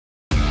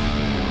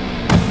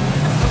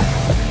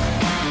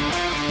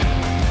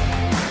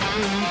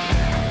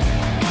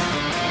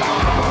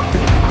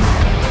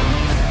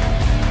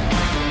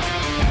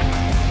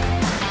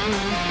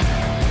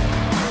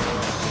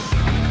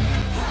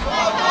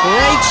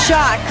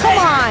shot. Come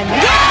on.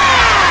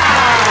 Yeah!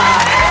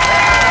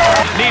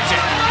 Needs it.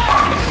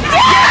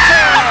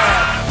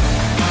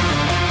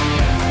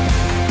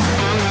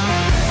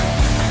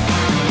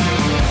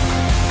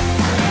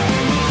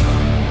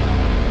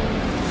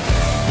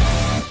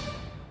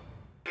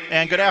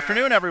 And good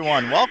afternoon,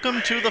 everyone.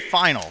 Welcome to the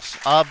finals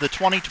of the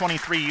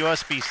 2023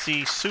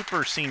 USBC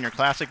Super Senior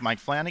Classic. Mike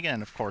Flanagan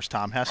and, of course,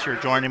 Tom Hester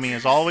joining me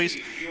as always.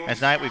 And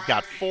tonight we've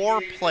got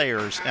 4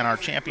 players in our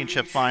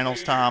championship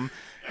finals, Tom,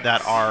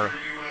 that are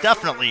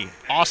definitely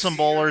awesome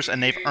bowlers,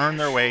 and they've earned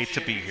their way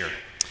to be here.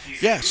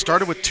 Yeah,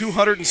 started with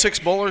 206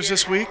 bowlers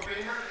this week,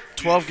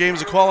 12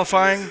 games of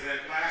qualifying,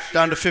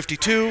 down to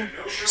 52,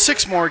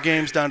 6 more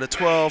games down to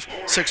 12,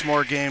 6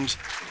 more games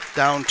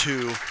down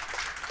to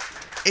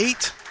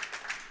 8.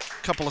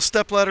 Couple of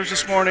step ladders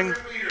this morning,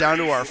 down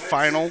to our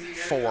final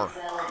 4.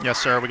 Yes,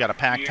 sir. We got a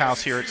packed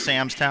house here at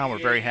Samstown. We're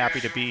very happy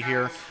to be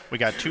here. We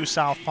got 2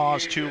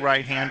 southpaws, 2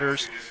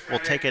 right-handers. We'll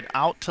take it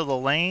out to the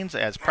lanes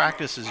as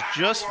practice is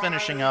just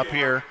finishing up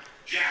here.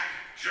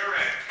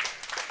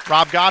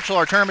 Rob Gottschall,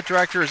 our tournament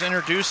director, is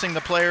introducing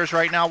the players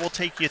right now. We'll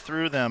take you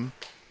through them.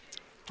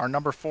 Our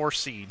number 4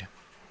 seed,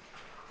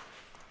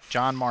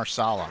 John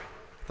Marsala,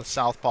 the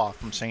southpaw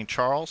from St.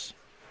 Charles.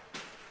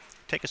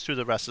 Take us through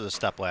the rest of the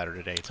step ladder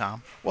today,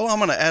 Tom. Well, I'm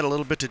going to add a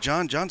little bit to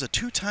John. John's a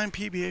 2-time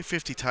PBA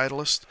 50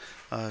 titleist.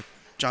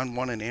 John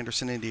won in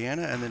Anderson,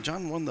 Indiana, and then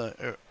John won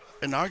the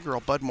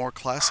inaugural Bud Moore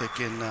Classic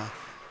in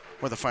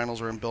where the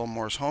finals were in Bill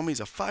Moore's home.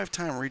 He's a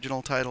 5-time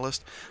regional titleist.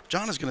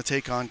 John is going to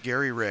take on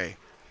Gary Ray.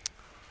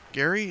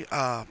 Gary,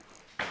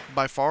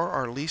 by far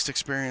our least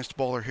experienced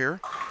bowler here.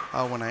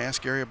 When I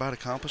asked Gary about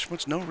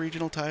accomplishments, no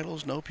regional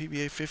titles, no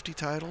PBA 50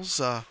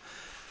 titles.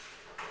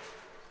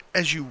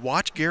 As you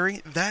watch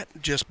Gary,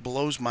 that just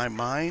blows my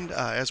mind.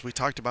 As we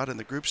talked about in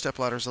the group step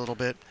ladders a little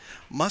bit,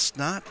 must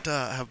not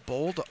have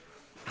bowled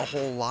a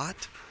whole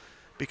lot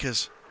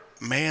because,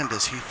 man,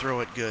 does he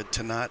throw it good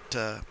to not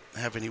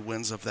have any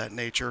wins of that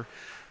nature.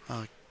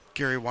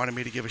 Gary wanted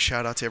me to give a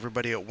shout out to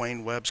everybody at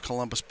Wayne Webb's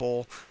Columbus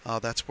Bowl.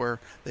 That's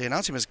where they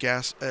announced him as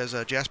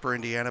Jasper,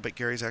 Indiana, but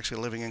Gary's actually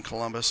living in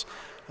Columbus.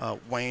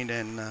 Wayne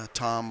and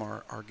Tom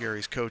are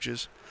Gary's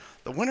coaches.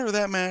 The winner of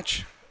that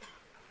match,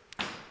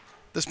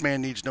 this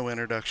man needs no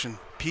introduction.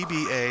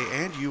 PBA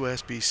and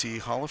USBC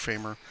Hall of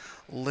Famer,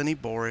 Lennie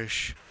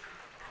Boresch.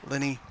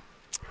 Lennie,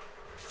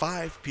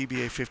 5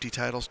 PBA 50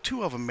 titles,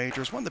 2 of them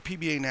majors. Won the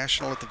PBA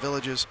National at the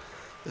Villages,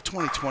 the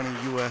 2020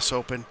 U.S.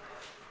 Open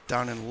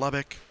down in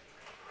Lubbock.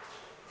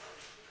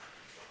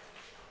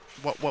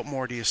 What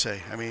more do you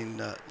say? I mean,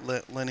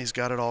 Lennie's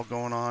got it all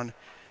going on.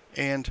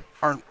 And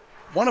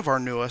one of our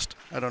newest,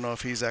 I don't know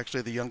if he's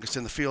actually the youngest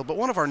in the field, but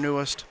one of our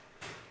newest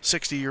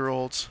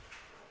 60-year-olds,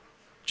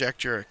 Jack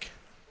Jurek.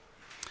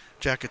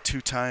 Jack, a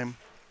 2-time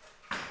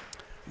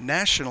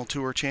national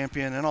tour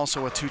champion and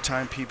also a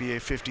 2-time PBA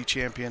 50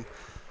 champion,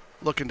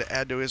 looking to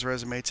add to his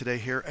resume today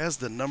here as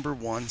the number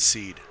 1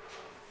 seed.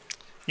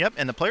 Yep,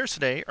 and the players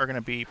today are going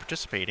to be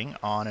participating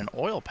on an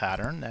oil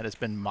pattern that has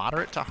been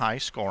moderate to high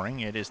scoring.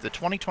 It is the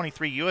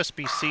 2023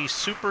 USBC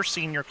Super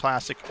Senior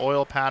Classic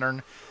oil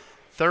pattern,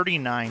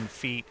 39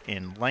 feet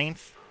in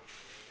length.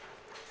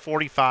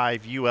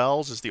 45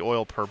 ULs is the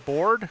oil per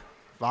board.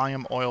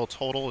 Volume oil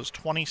total is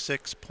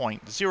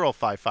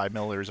 26.055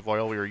 milliliters of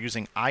oil. We are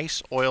using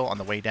ice oil on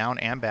the way down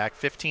and back,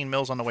 15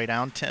 mils on the way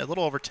down, a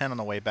little over 10 on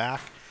the way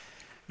back.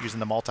 Using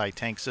the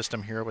multi-tank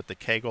system here with the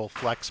Kegel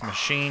Flex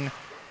machine.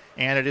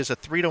 And it is a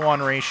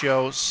 3-to-1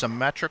 ratio,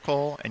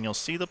 symmetrical, and you'll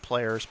see the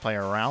players play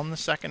around the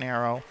second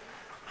arrow.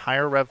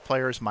 Higher rev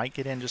players might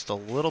get in just a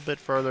little bit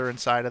further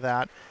inside of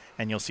that,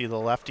 and you'll see the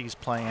lefties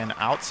playing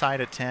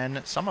outside of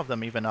 10, some of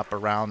them even up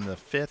around the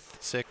 5th,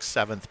 6th,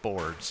 7th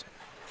boards.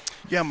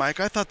 Yeah, Mike,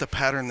 I thought the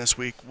pattern this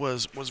week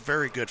was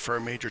very good for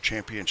a major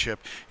championship.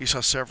 You saw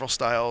several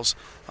styles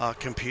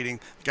competing.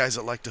 Guys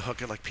that like to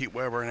hook it, like Pete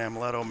Weber and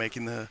Amuleto,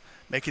 making the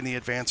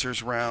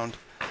advancers round.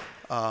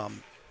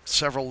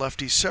 Several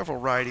lefties,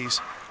 several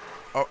righties.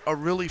 A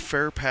really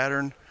fair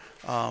pattern.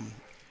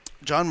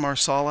 John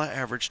Marsala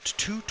averaged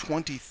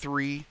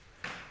 223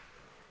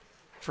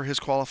 for his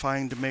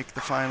qualifying to make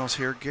the finals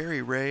here.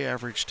 Gary Ray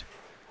averaged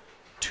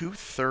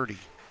 230.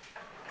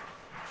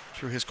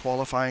 Through his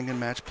qualifying and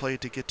match play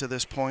to get to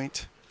this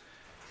point.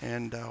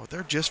 And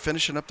they're just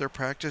finishing up their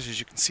practice, as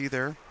you can see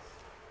there.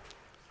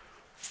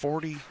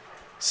 40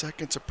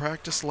 seconds of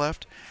practice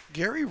left.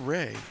 Gary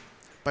Ray,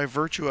 by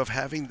virtue of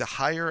having the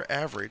higher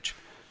average,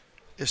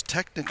 is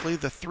technically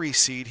the 3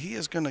 seed. He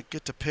is going to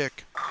get to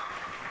pick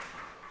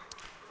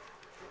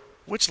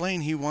which lane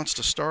he wants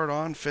to start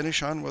on,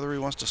 finish on, whether he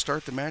wants to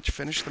start the match,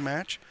 finish the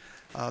match.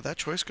 That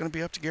choice is going to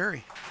be up to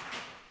Gary.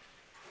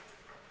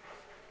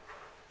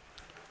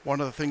 One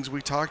of the things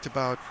we talked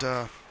about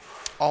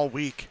all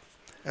week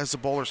as the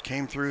bowlers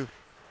came through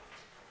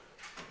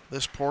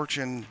this porch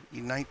in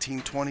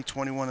 19, 20,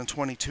 21, and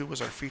 22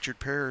 was our featured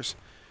pairs.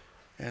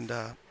 And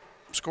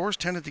scores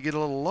tended to get a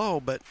little low,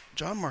 but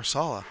John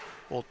Marsala,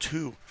 well,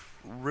 2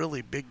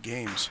 really big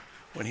games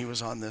when he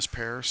was on this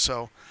pair.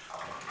 So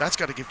that's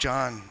got to give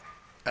John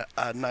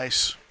a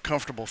nice,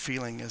 comfortable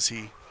feeling as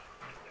he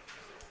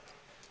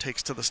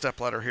takes to the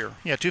stepladder here.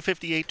 Yeah,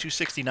 258,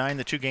 269,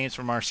 the two games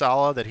from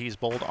Marsala that he's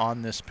bowled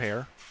on this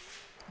pair.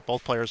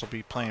 Both players will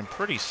be playing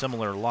pretty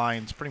similar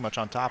lines, pretty much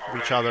on top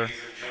of each other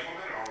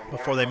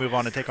before they move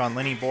on to take on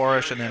Lennie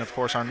Boresch, and then, of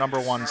course, our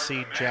 #1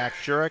 seed, Jack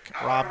Jurek.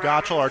 Rob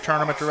Gottschall, our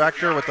tournament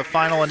director, with the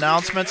final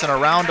announcements and a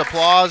round of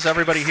applause.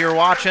 Everybody here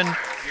watching.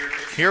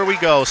 Here we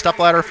go.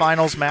 Stepladder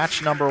Finals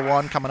match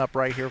 #1 coming up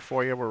right here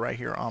for you. We're right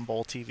here on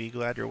Bowl TV.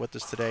 Glad you're with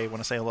us today.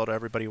 Want to say hello to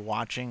everybody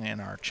watching in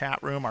our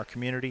chat room, our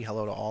community.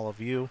 Hello to all of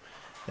you.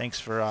 Thanks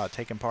for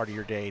taking part of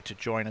your day to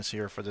join us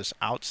here for this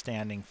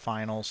outstanding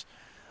finals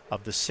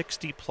of the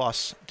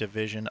 60-plus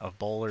division of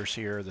bowlers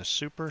here, the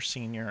Super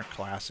Senior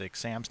Classic,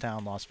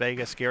 Samstown, Las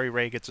Vegas. Gary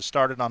Ray gets us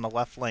started on the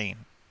left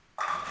lane.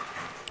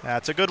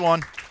 That's a good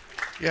one.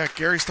 Yeah,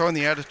 Gary's throwing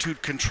the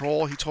attitude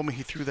control. He told me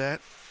he threw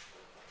that.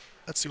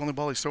 That's the only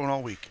ball he's throwing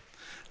all week.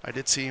 I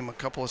did see him a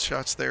couple of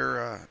shots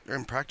there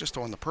in practice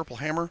throwing the purple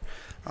hammer.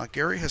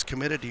 Gary has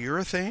committed to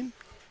urethane.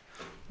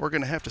 We're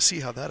going to have to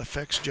see how that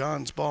affects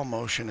John's ball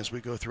motion as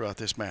we go throughout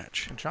this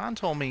match. John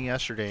told me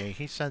yesterday,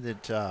 he said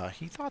that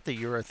he thought the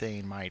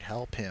urethane might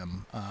help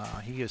him.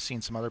 He has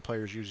seen some other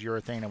players use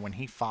urethane, and when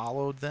he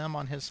followed them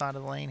on his side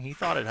of the lane, he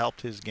thought it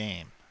helped his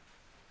game.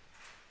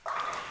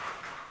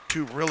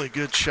 Two really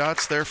good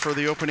shots there for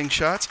the opening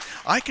shots.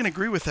 I can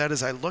agree with that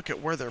as I look at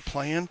where they're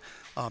playing.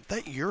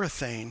 That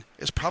urethane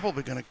is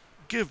probably going to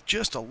give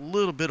just a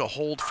little bit of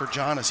hold for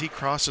John as he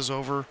crosses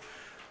over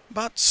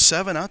about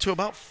 7 out to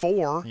about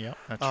 4. Yep,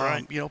 that's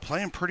right. You know,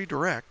 playing pretty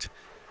direct.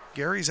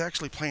 Gary's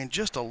actually playing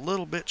just a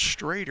little bit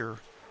straighter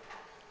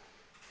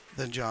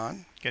than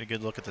John. Get a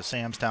good look at the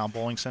Samstown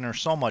Bowling Center.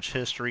 So much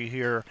history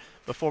here.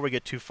 Before we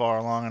get too far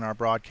along in our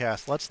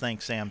broadcast, let's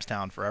thank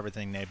Samstown for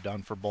everything they've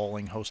done for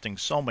bowling, hosting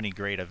so many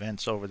great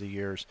events over the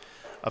years.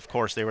 Of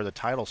course, they were the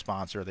title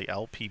sponsor of the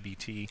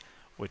LPBT,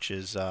 which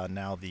is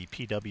now the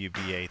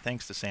PWBA.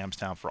 Thanks to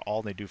Samstown for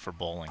all they do for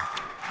bowling.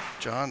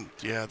 John,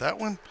 yeah, that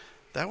one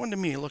to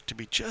me looked to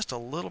be just a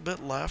little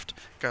bit left,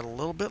 got a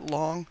little bit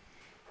long.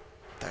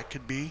 That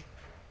could be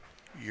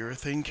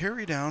urethane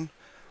carry down.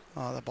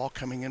 The ball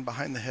coming in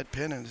behind the head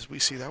pin, and as we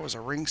see, that was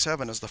a ring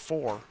 7 as the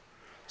 4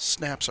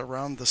 snaps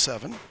around the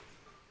 7.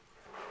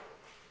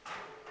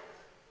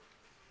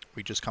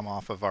 We just come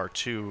off of our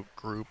 2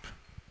 Group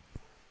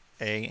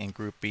A and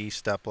Group B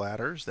step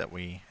ladders that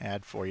we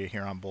had for you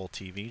here on Bowl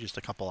TV just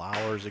a couple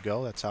hours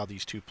ago. That's how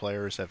these two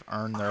players have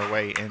earned their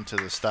way into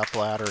the step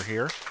ladder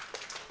here.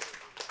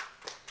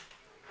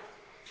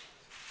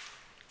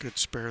 Good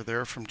spare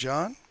there from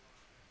John.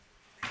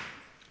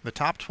 The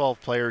top 12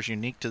 players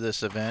unique to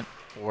this event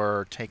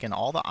were taking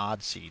all the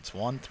odd seeds.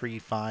 1, 3,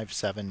 5,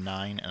 7,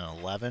 9, and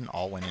 11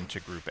 all went into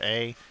Group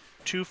A.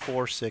 2,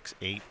 4, 6,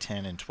 8,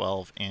 10, and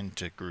 12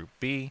 into Group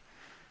B.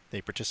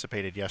 They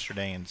participated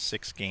yesterday in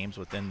 6 games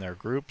within their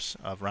groups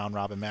of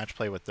round-robin match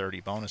play with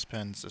 30 bonus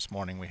pins. This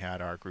morning we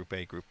had our Group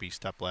A, Group B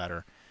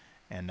stepladder,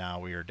 and now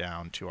we are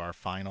down to our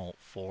final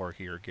 4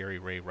 here. Gary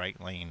Ray right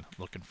lane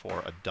looking for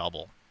a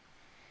double.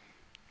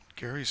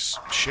 Gary's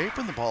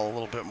shaping the ball a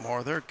little bit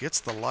more there, gets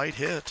the light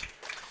hit.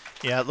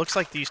 Yeah, it looks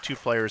like these two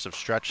players have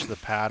stretched the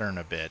pattern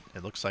a bit.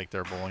 It looks like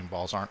their bowling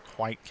balls aren't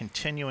quite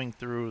continuing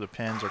through the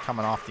pins or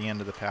coming off the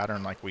end of the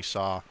pattern like we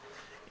saw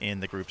in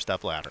the group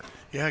step ladder.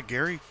 Yeah,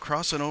 Gary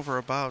crossing over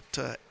about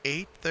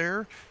 8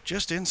 there,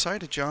 just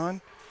inside of John,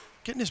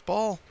 getting his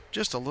ball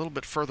just a little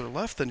bit further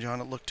left than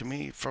John, it looked to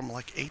me, from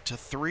like 8 to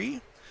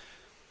 3.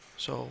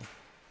 So,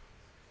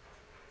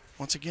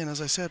 once again,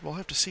 as I said, we'll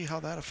have to see how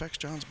that affects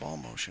John's ball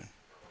motion.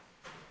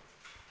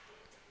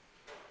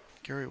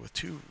 Gary with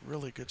 2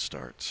 really good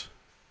starts.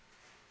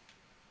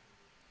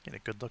 Get a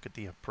good look at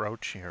the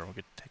approach here. We'll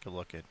take a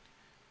look at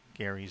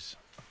Gary's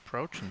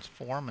approach and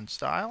form and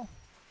style.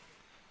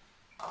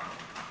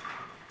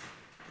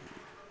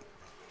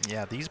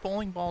 Yeah, these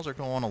bowling balls are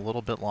going a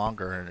little bit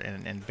longer,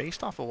 and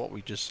based off of what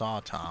we just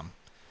saw, Tom,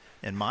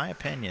 in my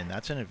opinion,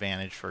 that's an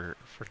advantage for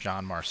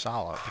John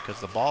Marsala,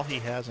 because the ball he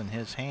has in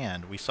his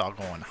hand, we saw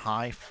going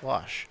high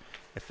flush.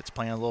 If it's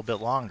playing a little bit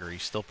longer,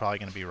 he's still probably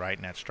going to be right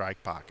in that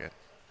strike pocket.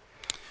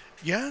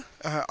 Yeah,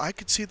 I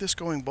could see this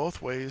going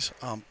both ways.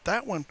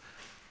 That one,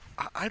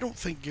 I don't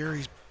think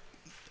Gary's,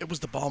 it was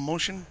the ball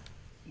motion.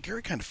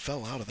 Gary kind of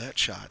fell out of that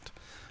shot.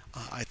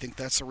 I think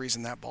that's the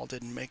reason that ball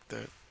didn't make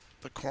the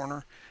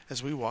corner.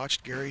 As we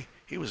watched Gary,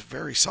 he was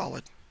very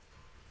solid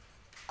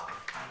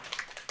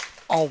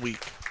all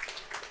week.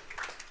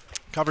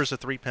 Covers the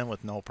 3-pin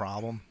with no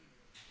problem.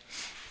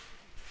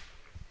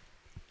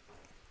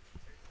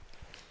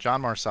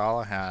 John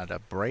Marsala had a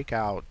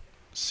breakout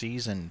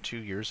season 2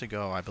 years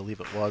ago, I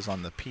believe it was,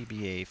 on the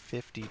PBA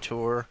 50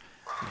 tour.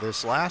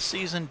 This last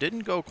season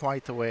didn't go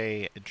quite the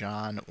way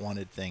John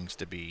wanted things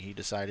to be. He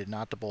decided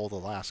not to bowl the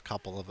last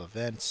couple of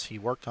events. He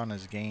worked on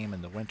his game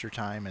in the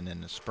wintertime and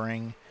in the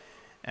spring,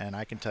 and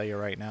I can tell you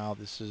right now,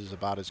 this is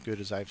about as good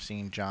as I've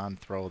seen John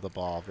throw the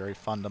ball. Very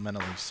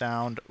fundamentally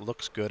sound,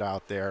 looks good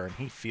out there, and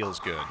he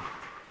feels good.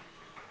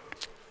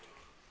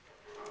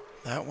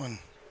 That one,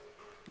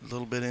 a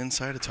little bit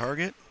inside of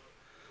target.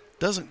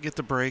 Doesn't get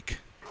the break.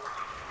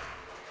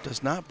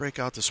 Does not break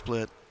out the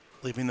split,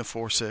 leaving the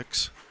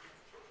 4-6.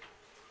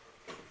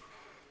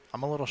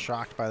 I'm a little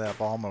shocked by that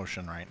ball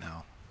motion right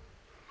now.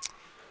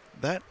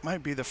 That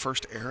might be the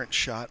first errant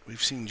shot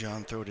we've seen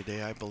John throw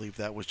today. I believe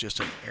that was just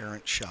an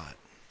errant shot.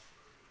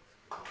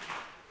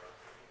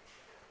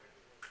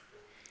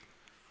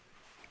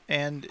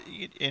 And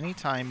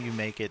anytime you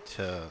make it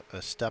to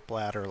a step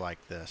ladder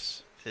like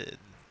this,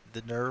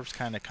 the nerves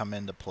kind of come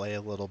into play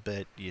a little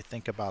bit. You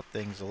think about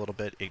things a little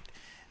bit.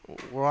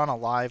 We're on a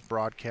live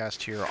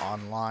broadcast here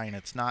online.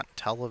 It's not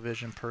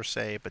television per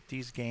se, but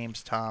these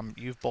games, Tom,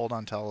 you've bowled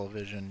on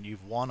television,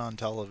 you've won on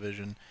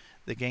television.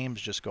 The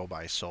games just go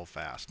by so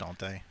fast, don't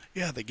they?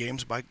 Yeah, the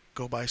games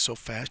go by so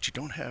fast. You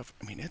don't have,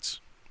 I mean, it's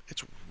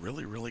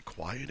really, really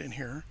quiet in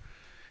here.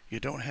 You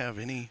don't have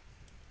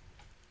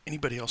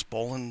anybody else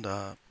bowling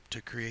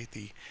to create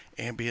the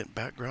ambient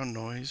background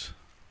noise.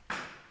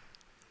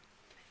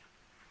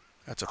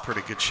 That's a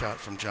pretty good shot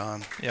from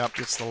John. Yep.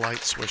 Gets the light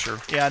swisher.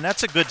 Yeah, and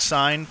that's a good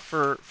sign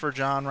for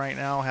John right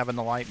now, having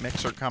the light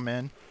mixer come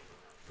in.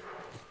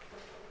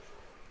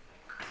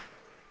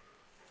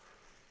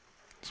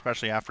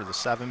 Especially after the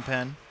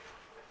 7-pin.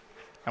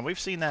 And we've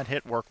seen that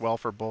hit work well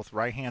for both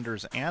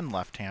right-handers and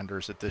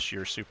left-handers at this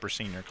year's Super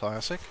Senior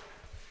Classic.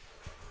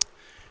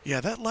 Yeah,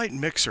 that light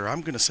mixer,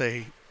 I'm going to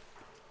say,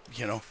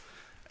 you know,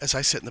 as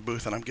I sit in the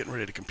booth and I'm getting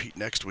ready to compete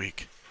next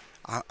week,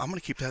 I'm going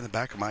to keep that in the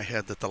back of my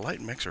head that the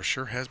light mixer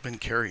sure has been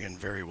carrying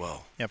very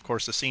well. Yeah, of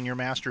course, the Senior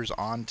Masters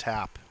on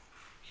tap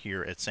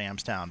here at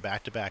Sam's Town.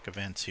 Back-to-back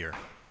events here.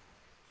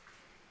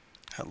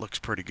 That looks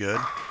pretty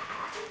good.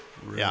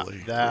 Really,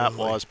 yeah, that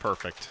really. was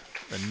perfect.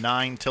 The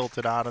 9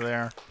 tilted out of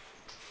there.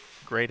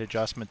 Great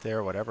adjustment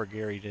there. Whatever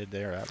Gary did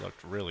there, that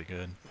looked really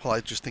good. Well, I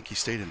just think he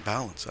stayed in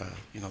balance.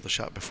 You know, the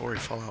shot before he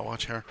fell out.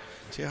 Watch how,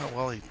 see how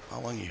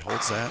long he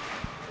holds that.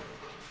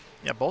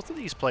 Yeah, both of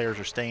these players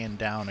are staying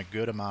down a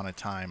good amount of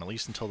time, at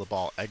least until the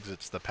ball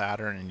exits the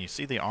pattern. And you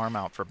see the arm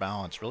out for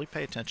balance. Really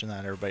pay attention to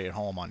that, everybody at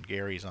home, on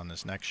Gary's on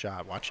this next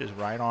shot. Watch his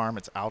right arm.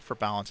 It's out for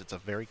balance. It's a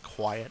very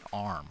quiet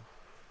arm.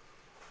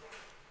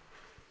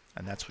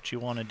 And that's what you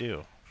want to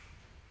do.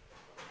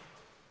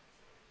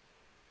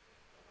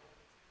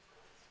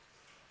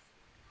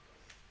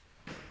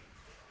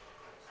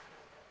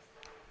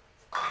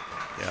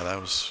 Yeah, that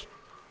was...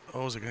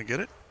 Oh, is it going to get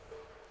it?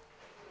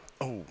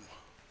 Oh.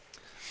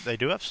 They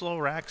do have slow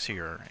racks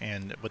here,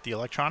 and with the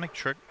electronic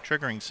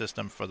triggering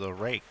system for the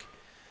rake,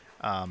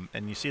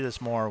 and you see this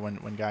more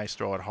when guys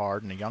throw it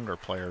hard, and the younger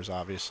players,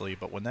 obviously,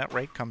 but when that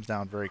rake comes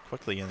down very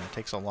quickly and it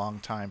takes a long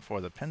time for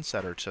the pin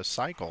setter to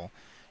cycle,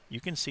 you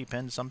can see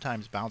pins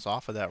sometimes bounce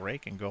off of that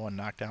rake and go and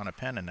knock down a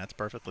pin, and that's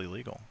perfectly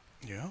legal.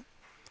 Yeah.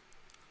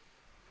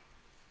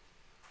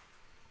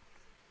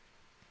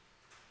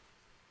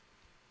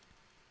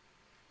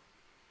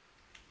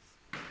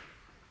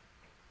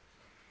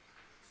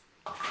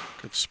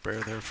 Good spare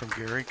there from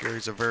Gary.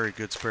 Gary's a very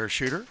good spare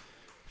shooter.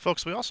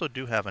 Folks, we also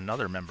do have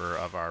another member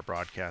of our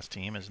broadcast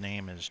team. His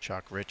name is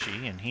Chuck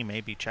Ritchie, and he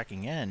may be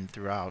checking in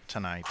throughout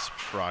tonight's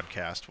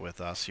broadcast with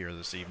us here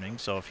this evening.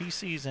 So if he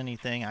sees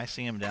anything, I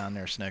see him down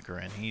there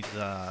snickering.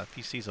 If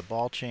he sees a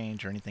ball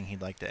change or anything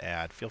he'd like to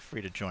add, feel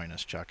free to join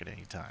us, Chuck, at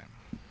any time.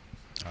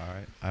 All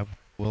right. I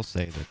will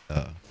say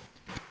that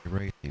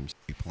Ray seems to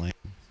be playing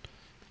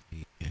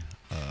the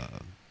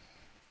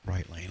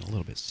right lane a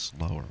little bit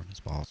slower on his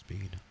ball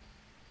speed.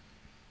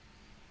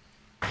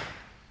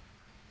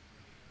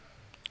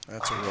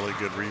 That's a really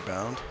good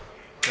rebound.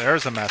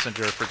 There's a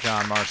messenger for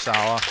John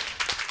Marsala.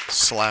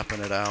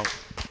 Slapping it out.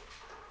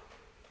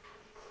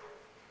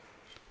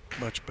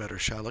 Much better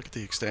shot. Look at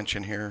the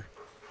extension here.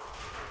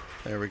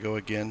 There we go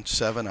again.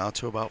 7 out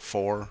to about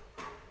 4.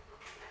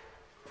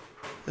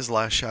 His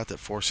last shot that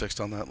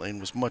 4-6'd on that lane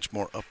was much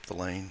more up the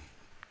lane.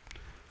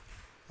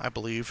 I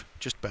believe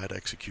just bad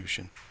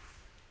execution.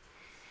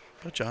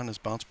 But John has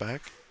bounced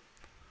back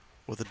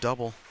with a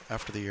double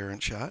after the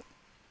errant shot.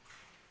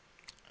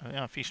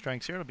 Yeah, if he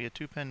strikes here, it'll be a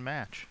 2-pin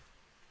match.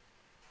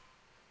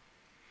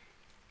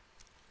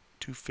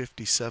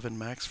 257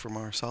 max for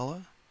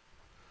Marsala.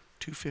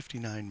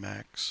 259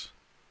 max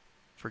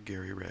for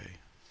Gary Ray.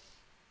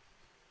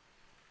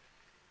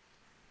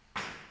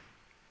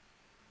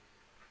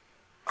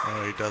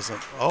 Oh, he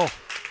doesn't. Oh,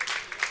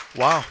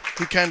 wow.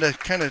 He kind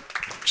of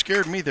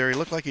scared me there. He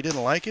looked like he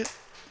didn't like it.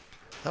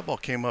 That ball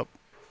came up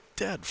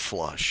dead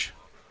flush.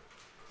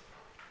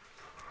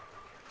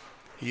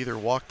 He either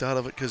walked out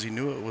of it because he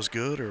knew it was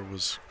good or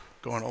was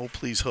going, oh,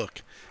 please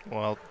hook.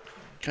 Well,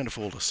 kind of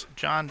fooled us.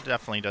 John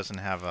definitely doesn't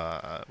have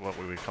what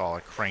we would call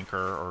a cranker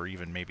or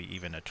maybe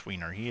even a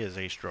tweener. He is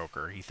a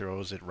stroker. He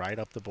throws it right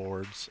up the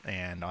boards,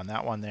 and on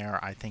that one there,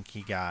 I think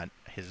he got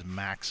his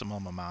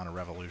maximum amount of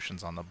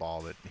revolutions on the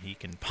ball that he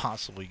can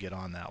possibly get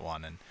on that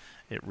one, and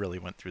it really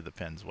went through the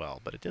pins well,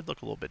 but it did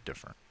look a little bit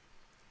different.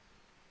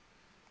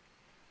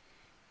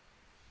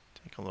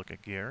 Take a look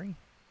at Gary.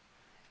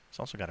 He's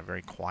also got a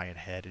very quiet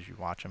head as you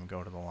watch him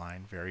go to the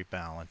line. Very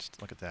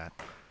balanced. Look at that.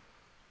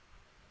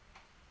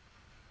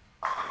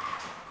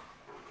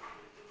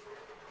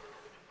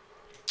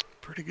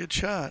 Pretty good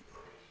shot.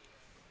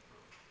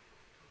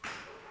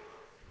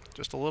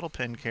 Just a little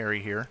pin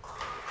carry here.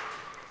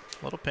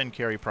 Little pin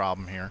carry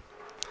problem here.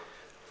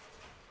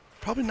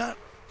 probably not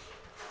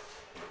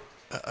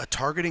a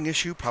targeting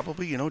issue.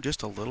 Probably,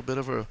 just a little bit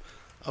of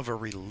a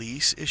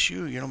release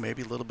issue.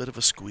 Maybe a little bit of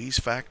a squeeze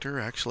factor.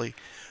 Actually,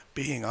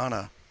 being on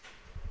a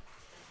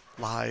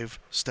live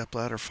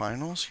stepladder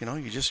finals,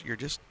 you're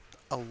just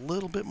a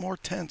little bit more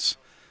tense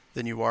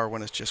than you are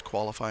when it's just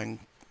qualifying,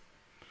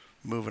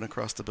 moving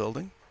across the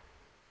building.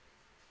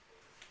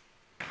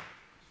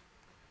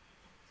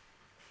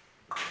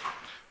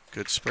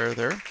 Good spare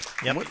there.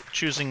 Yep,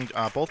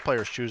 both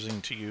players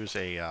choosing to use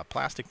a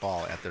plastic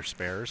ball at their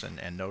spares,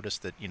 and notice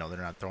that they're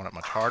not throwing it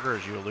much harder,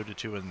 as you alluded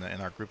to in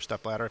our group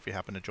stepladder. If you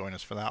happen to join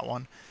us for that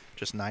one,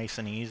 just nice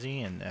and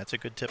easy, and that's a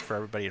good tip for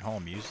everybody at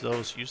home. Use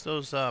those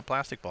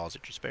plastic balls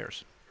at your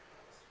spares.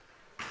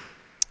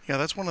 Yeah,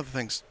 that's one of the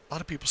things. A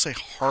lot of people say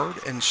hard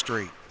and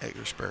straight at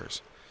your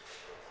spares.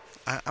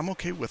 I'm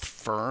okay with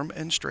firm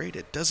and straight.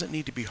 It doesn't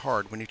need to be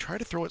hard. When you try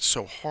to throw it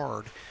so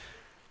hard,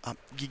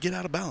 you get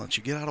out of balance.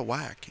 You get out of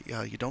whack.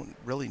 You don't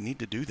really need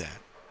to do that.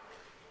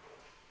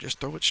 Just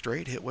throw it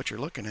straight, hit what you're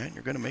looking at, and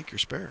you're going to make your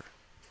spare.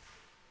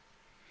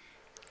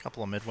 A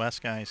couple of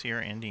Midwest guys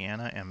here,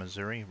 Indiana and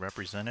Missouri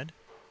represented.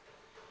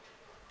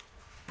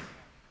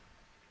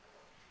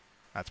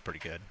 That's pretty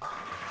good.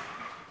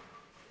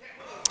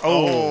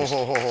 Oh,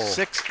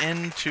 6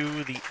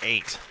 into the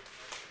 8.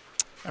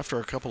 After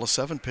a couple of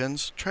 7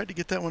 pins, tried to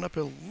get that one up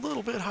a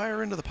little bit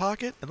higher into the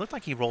pocket. It looked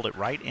like he rolled it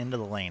right into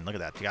the lane. Look at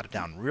that. He got it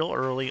down real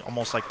early,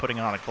 almost like putting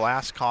it on a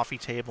glass coffee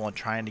table and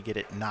trying to get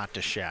it not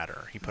to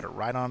shatter. He put it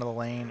right onto the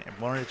lane and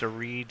wanted it to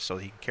read so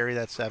he could carry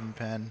that 7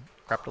 pin.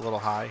 Crept a little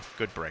high.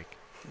 Good break.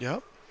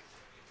 Yep.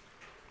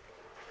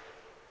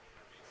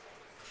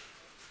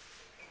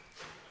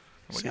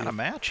 We got a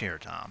match here,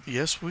 Tom.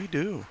 Yes, we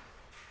do.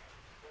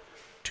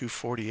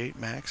 248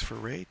 max for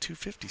Ray,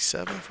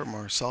 257 for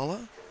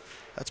Marsala.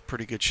 That's a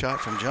pretty good shot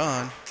from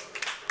John.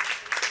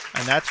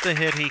 And that's the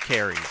hit he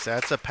carries.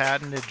 That's a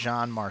patented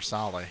John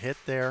Marsala hit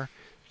there.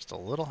 Just a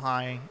little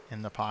high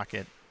in the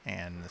pocket,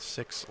 and the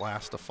 6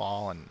 last to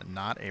fall, and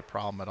not a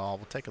problem at all.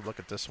 We'll take a look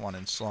at this one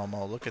in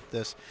slow-mo. Look at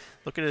this.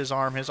 Look at his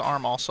arm. His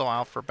arm also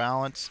out for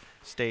balance.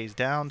 Stays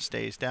down,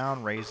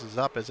 raises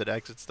up as it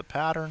exits the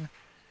pattern.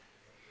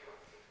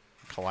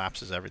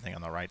 Collapses everything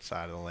on the right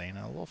side of the lane.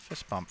 And a little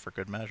fist bump for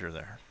good measure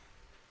there.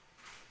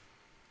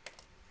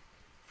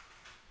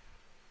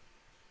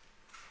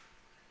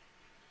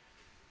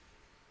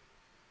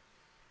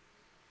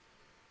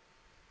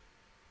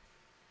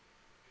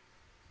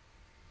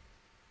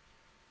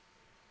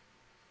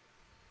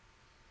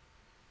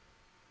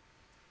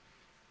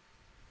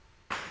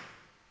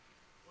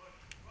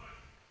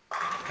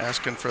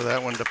 Asking for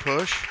that one to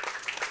push.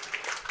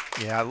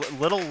 Yeah,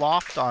 little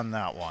loft on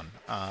that one,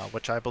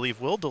 which I believe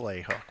will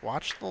delay hook.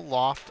 Watch the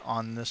loft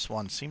on this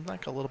one. Seemed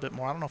like a little bit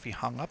more. I don't know if he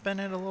hung up in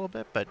it a little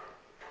bit, but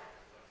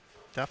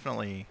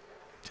definitely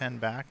 10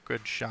 back.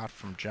 Good shot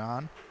from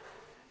John.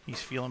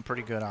 He's feeling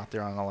pretty good out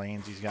there on the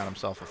lanes. He's got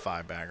himself a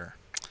 5-bagger.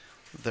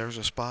 There's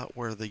a spot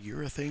where the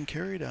urethane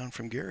carry down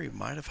from Gary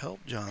might have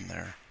helped John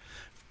there.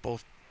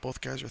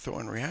 Both guys are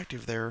throwing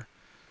reactive there.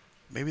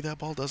 Maybe that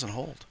ball doesn't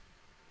hold.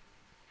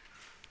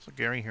 So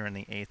Gary here in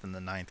the 8th and the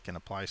 9th can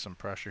apply some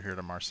pressure here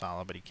to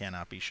Marsala, but he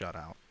cannot be shut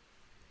out.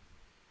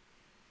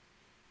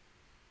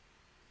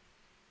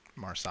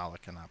 Marsala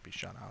cannot be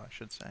shut out, I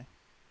should say.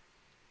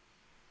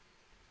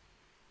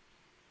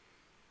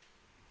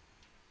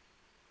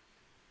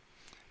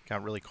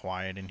 Got really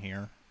quiet in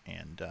here,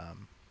 and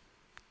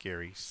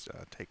Gary's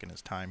taking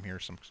his time here,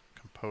 some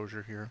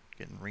composure here,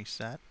 getting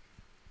reset.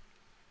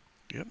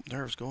 Yep,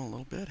 nerves going a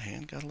little bit.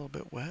 Hand got a little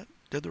bit wet.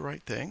 Did the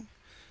right thing.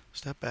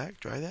 Step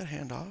back, dry that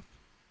hand off.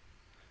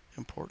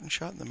 Important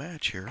shot in the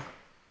match here.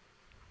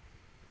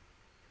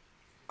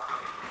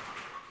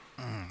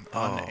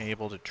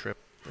 Unable to trip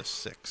the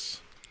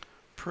 6.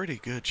 Pretty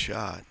good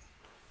shot.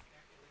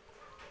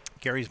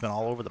 Gary's been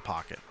all over the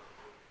pocket.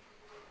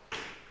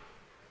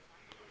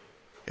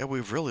 Yeah,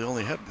 we've really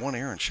only had one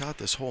errant shot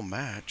this whole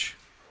match.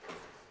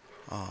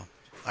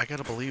 I got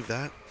to believe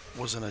that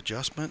was an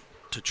adjustment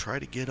to try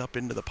to get up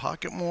into the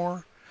pocket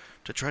more,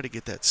 to try to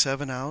get that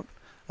 7 out.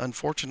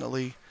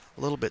 Unfortunately,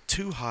 a little bit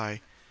too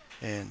high,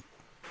 and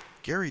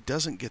Gary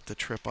doesn't get the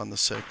trip on the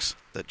 6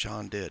 that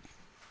John did.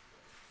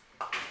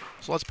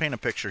 So let's paint a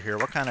picture here.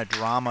 What kind of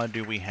drama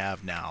do we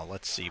have now?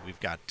 Let's see. We've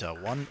got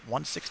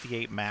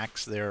 168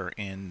 max there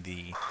in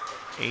the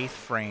 8th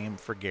frame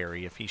for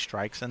Gary. If he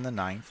strikes in the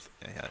 9th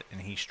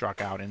and he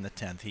struck out in the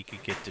 10th, he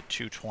could get to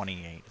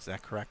 228. Is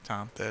that correct,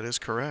 Tom? That is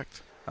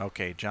correct.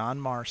 Okay, John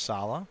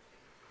Marsala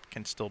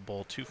can still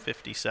bowl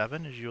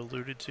 257, as you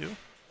alluded to.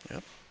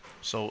 Yep.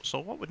 So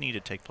what would need to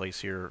take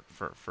place here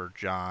for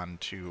John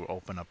to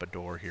open up a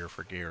door here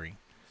for Gary?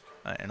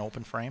 An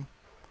open frame?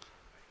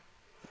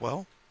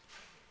 Well,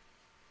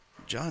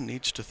 John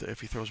needs to, if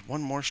he throws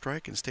one more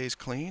strike and stays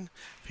clean,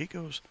 if he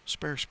goes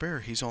spare,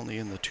 he's only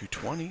in the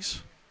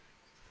 220s.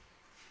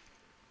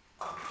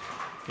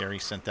 Gary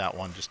sent that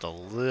one just a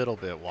little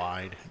bit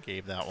wide,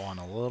 gave that one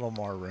a little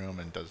more room,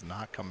 and does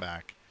not come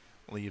back.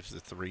 Leaves the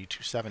 3,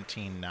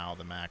 217 now,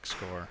 the max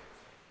score.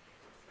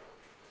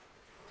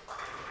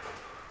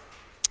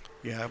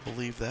 Yeah, I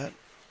believe that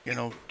you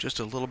know, just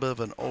a little bit of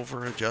an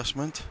over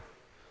adjustment.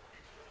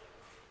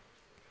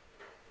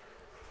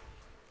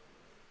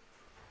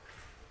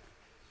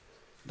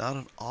 Not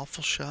an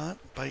awful shot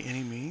by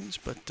any means,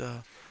 but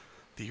the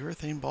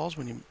urethane balls,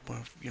 when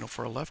you know,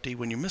 for a lefty,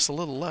 when you miss a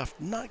little left,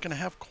 not going to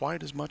have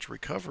quite as much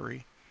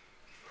recovery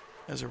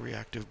as a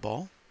reactive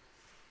ball.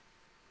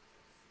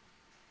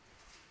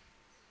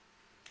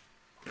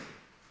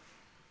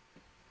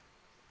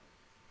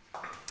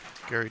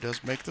 Gary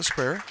does make the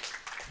spare.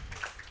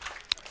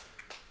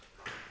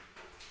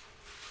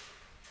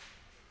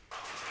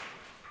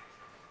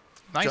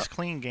 Nice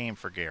clean game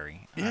for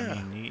Gary. Yeah.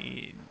 I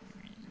mean,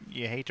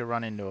 you hate to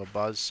run into a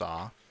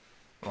buzzsaw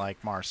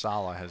like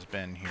Marsala has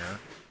been here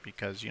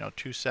because, you know,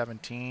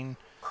 217,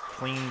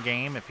 clean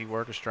game. If he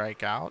were to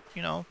strike out,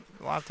 you know,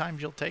 a lot of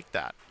times you'll take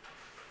that.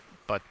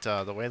 But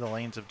the way the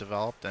lanes have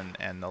developed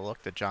and the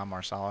look that John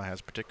Marsala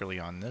has, particularly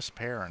on this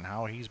pair and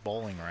how he's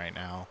bowling right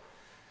now,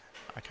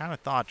 I kind of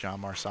thought John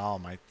Marsala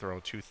might throw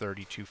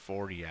 230,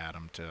 240 at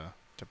him to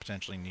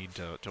potentially need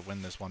to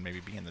win this one, maybe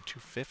be in the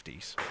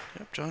 250s.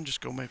 Yep, John,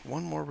 just go make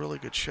one more really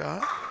good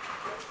shot.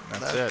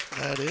 That's it.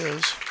 That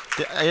is.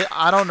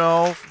 I don't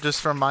know,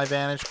 just from my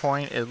vantage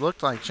point, it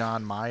looked like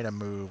John might have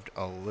moved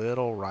a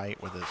little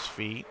right with his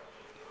feet.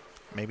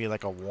 Maybe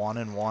like a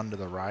 1-and-1 to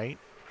the right.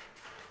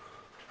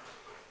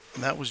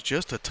 And that was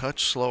just a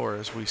touch slower,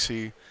 as we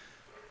see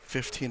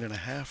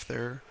 15.5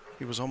 there.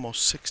 He was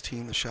almost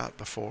 16 the shot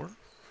before.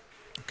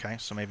 Okay,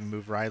 so maybe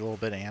moved right a little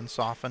bit and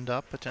softened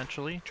up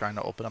potentially, trying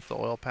to open up the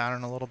oil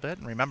pattern a little bit.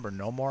 And remember,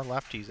 no more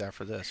lefties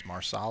after this.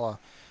 Marsala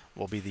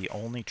will be the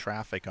only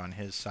traffic on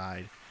his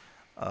side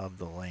of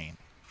the lane.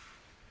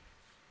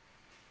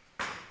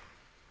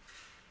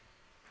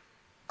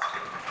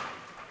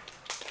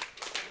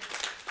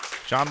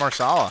 John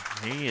Marsala,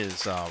 he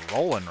is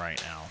rolling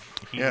right now.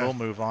 He will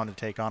move on to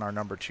take on our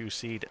number 2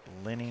 seed,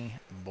 Lennie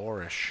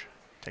Boresch.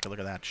 Take a look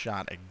at that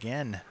shot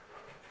again.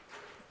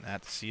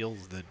 That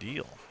seals the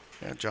deal.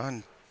 Yeah,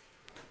 John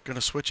going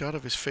to switch out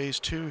of his phase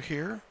 2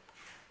 here.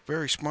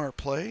 Very smart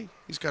play.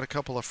 He's got a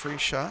couple of free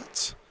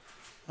shots.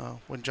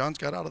 When John's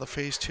got out of the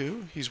phase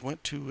 2, he's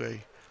went to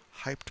a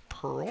hyped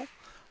pearl.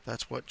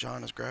 That's what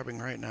John is grabbing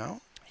right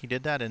now. He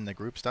did that in the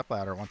group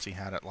stepladder once he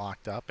had it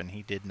locked up, and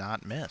he did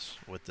not miss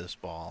with this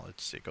ball.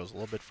 It goes a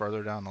little bit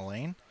further down the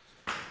lane.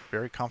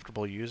 Very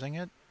comfortable using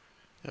it.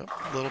 Yep,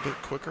 a little bit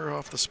quicker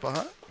off the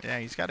spot. Yeah,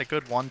 he's got a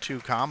good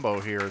 1-2 combo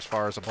here as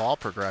far as a ball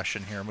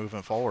progression here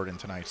moving forward in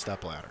tonight's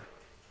stepladder.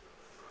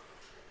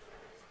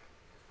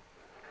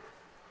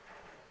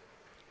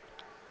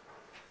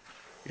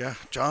 Yeah,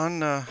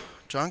 John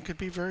could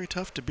be very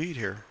tough to beat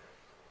here.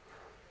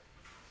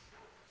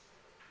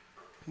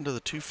 Into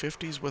the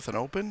 250s with an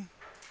open.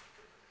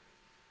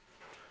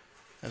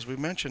 As we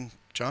mentioned,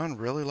 John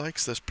really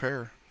likes this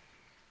pair.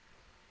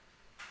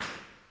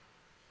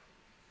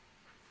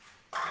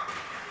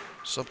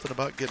 Something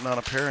about getting on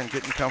a pair and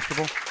getting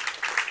comfortable.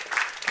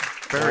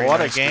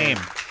 What a game.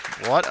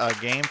 What a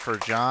game for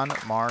John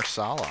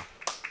Marsala.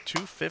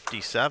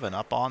 257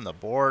 up on the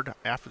board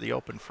after the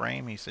open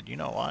frame. He said, you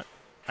know what?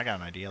 I got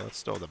an idea.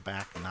 Let's throw the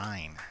back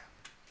 9.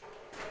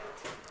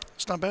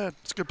 It's not bad.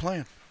 It's a good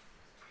plan.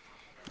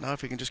 Now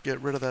if he can just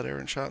get rid of that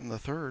errant shot in the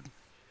 3rd.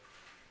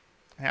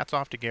 Hats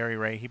off to Gary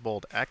Ray. He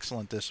bowled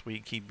excellent this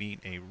week. He beat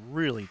a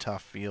really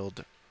tough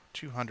field.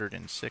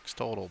 206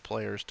 total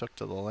players took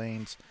to the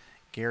lanes.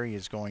 Gary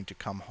is going to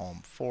come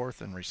home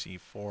 4th and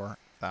receive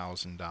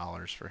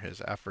 $4,000 for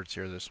his efforts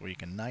here this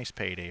week. A nice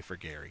payday for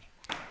Gary.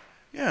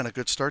 Yeah, and a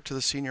good start to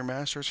the Senior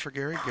Masters for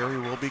Gary. Gary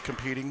will be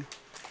competing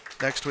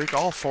next week.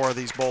 All 4 of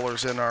these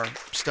bowlers in our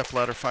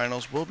stepladder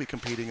finals will be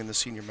competing in the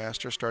Senior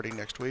Masters starting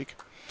next week.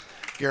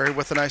 Gary,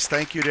 with a nice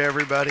thank you to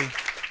everybody.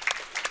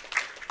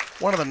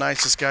 One of the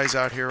nicest guys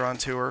out here on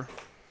tour.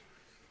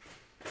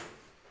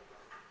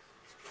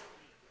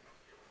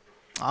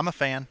 I'm a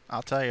fan.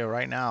 I'll tell you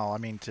right now. I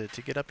mean, to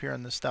get up here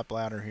in the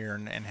stepladder here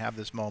and have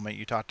this moment,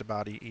 you talked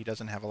about he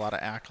doesn't have a lot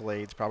of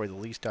accolades, probably the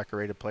least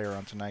decorated player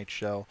on tonight's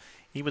show.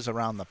 He was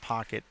around the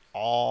pocket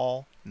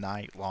all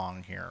night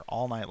long here.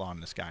 All night long,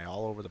 this guy,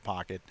 all over the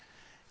pocket,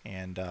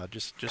 and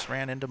just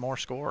ran into more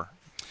score.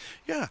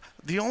 Yeah,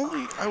 the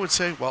only, I would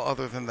say, well,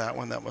 other than that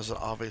one, that was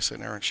obviously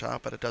an errant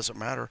shot, but it doesn't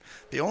matter.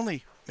 The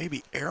only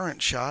maybe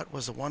errant shot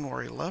was the one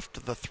where he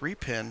left the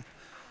 3-pin.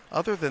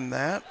 Other than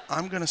that,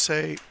 I'm going to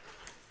say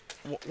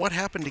what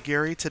happened to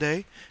Gary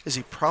today is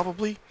he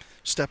probably,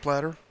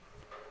 stepladder,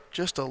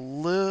 just a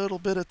little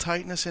bit of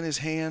tightness in his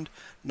hand,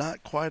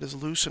 not quite as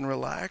loose and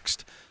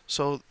relaxed,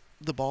 so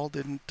the ball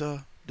didn't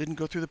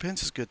go through the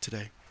pins as good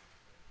today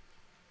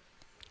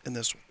in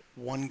this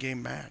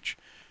one-game match.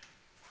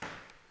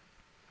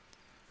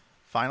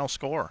 Final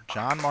score,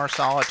 John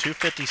Marsala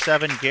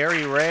 257,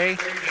 Gary Ray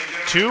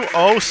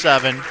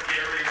 207. Gary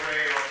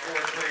Ray, our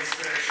 4th place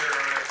finisher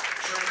on a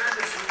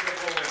tremendous week of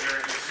bowling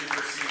during the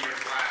Super Senior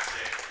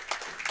Classic.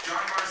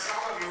 John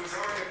Marsala moves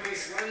on to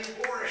face Lennie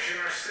Boresch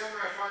in our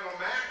semifinal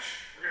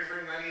match. We're going to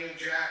bring Lennie and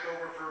Jack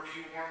over for a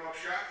few warm-up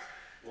shots.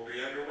 We'll be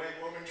underway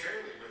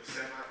momentarily with the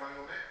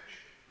semifinal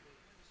match.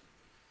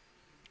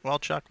 Well,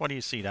 Chuck, what do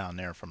you see down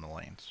there from the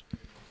lanes?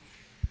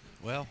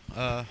 Well,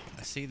 I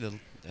see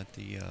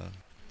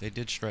they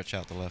did stretch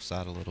out the left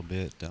side a little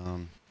bit.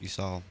 You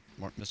saw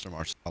Mr.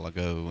 Marsala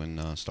go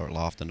and start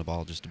lofting the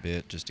ball just a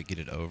bit just to get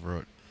it over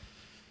it.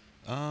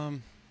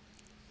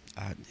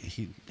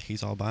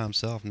 He's all by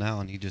himself now,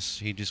 and he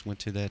just went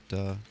to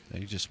that.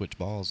 He just switched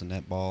balls, and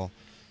that ball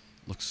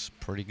looks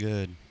pretty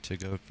good to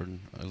go for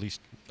at least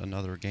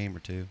another game or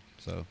two.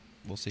 So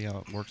we'll see how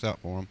it works out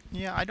for him.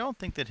 Yeah, I don't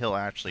think that he'll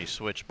actually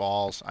switch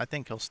balls. I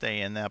think he'll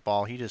stay in that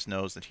ball. He just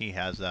knows that he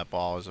has that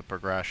ball as a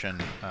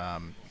progression.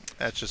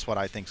 That's just what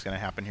I think is going to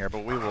happen here,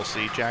 but we will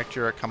see. Jack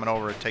Jurek coming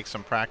over to take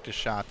some practice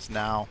shots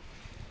now.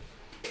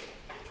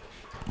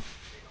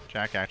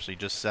 Jack actually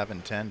just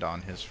 7-10'd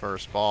on his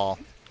first ball.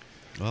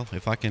 Well,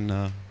 if I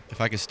can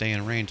stay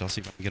in range, I'll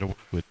see if I can get away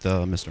with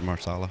Mr.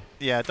 Marsala.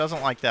 Yeah, it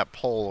doesn't like that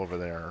pole over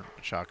there,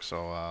 Chuck.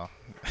 So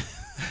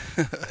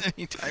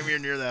anytime you're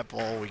near that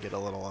pole, we get a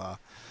little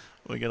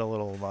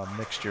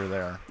mixture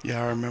there.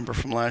 Yeah, I remember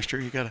from last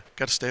year. You gotta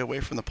stay away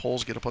from the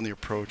poles, get up on the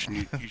approach, and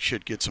you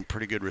should get some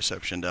pretty good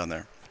reception down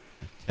there.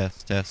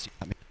 Test. You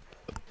got me.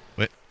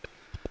 Wait.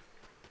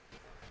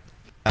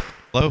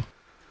 Hello.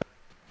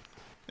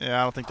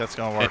 Yeah, I don't think that's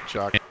gonna work,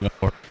 Chuck.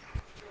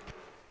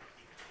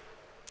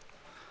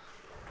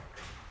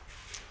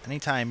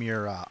 Anytime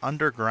you're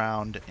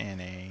underground in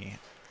a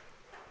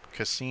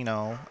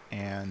casino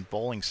and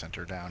bowling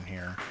center down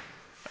here,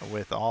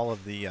 with all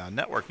of the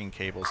networking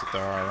cables that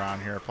there are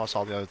around here, plus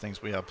all the other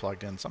things we have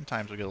plugged in,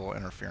 sometimes we get a little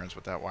interference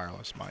with that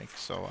wireless mic.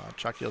 So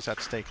Chuck, you'll have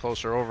to stay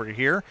closer over to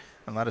here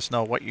and let us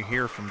know what you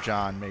hear from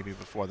John maybe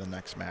before the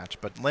next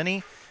match. But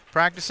Lennie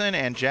practicing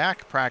and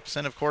Jack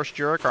practicing. Of course,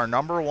 Jurek, our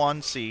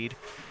 #1 seed,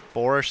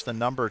 Boresch, the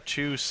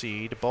 #2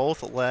 seed,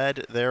 both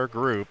led their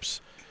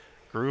groups,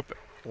 Group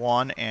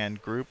 1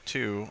 and Group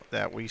 2,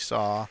 that we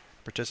saw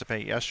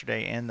participate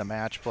yesterday in the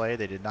match play.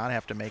 They did not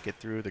have to make it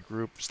through the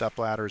group step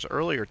ladders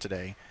earlier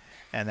today,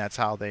 and that's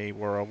how they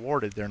were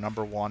awarded their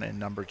 #1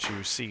 and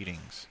 #2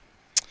 seedings.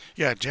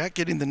 Yeah, Jack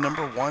getting the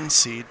 #1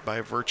 seed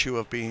by virtue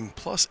of being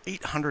plus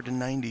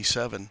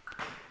 897.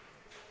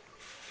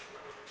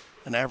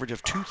 An average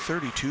of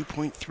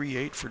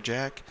 232.38 for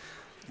Jack.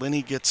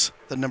 Lennie gets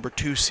the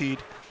 #2 seed.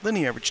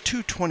 Lennie averaged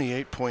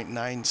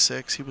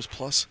 228.96. He was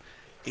plus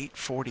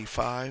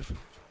 845.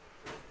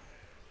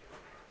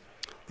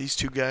 These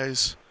two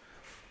guys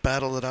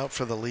battle it out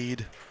for the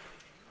lead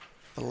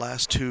the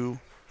last two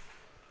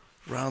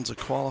rounds of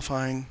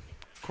qualifying.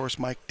 Of course,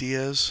 Mike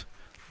Diaz.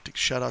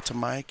 Shout out to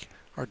Mike,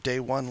 our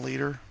day 1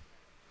 leader.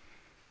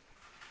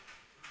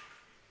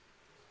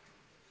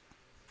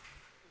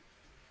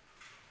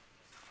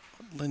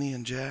 Lennie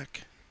and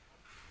Jack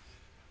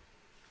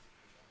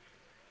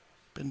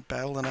been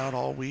battling out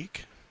all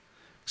week.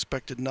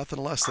 Expected nothing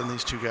less than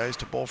these two guys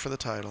to bowl for the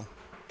title.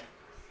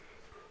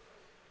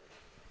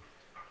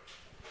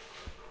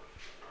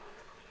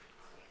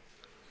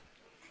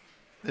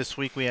 This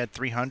week we had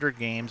 300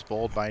 games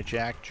bowled by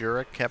Jack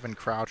Jurek, Kevin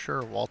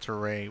Croucher, Walter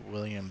Ray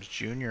Williams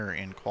Jr.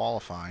 in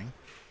qualifying.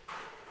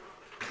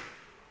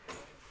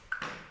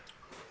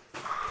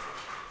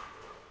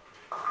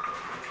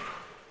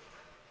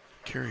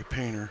 Kerry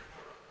Painter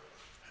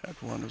had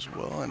one as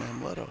well, and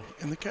Amleto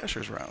in the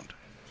cashier's round.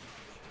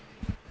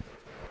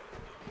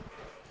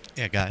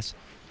 Yeah, guys.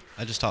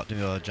 I just talked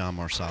to John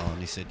Marsala, and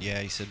he said,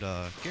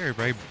 Gary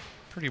Ray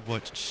pretty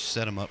much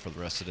set him up for the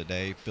rest of the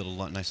day, built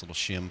a nice little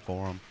shim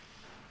for him.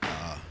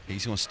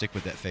 He's going to stick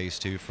with that phase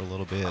 2 for a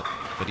little bit,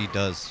 but he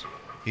does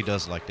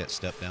like that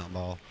step down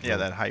ball. Yeah,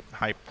 that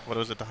hype. What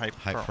was it? The hype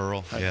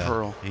pearl. Hype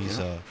pearl. He's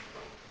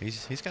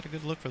got a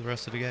good look for the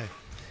rest of the game.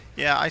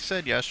 Yeah, I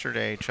said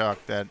yesterday, Chuck,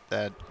 that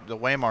the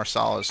way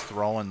Marsala is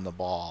throwing the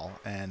ball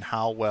and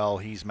how well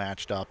he's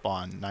matched up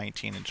on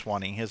 19 and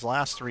 20. His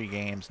last 3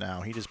 games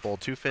now, he just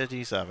bowled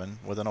 257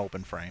 with an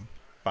open frame,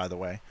 by the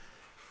way.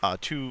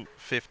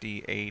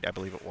 258, I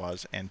believe it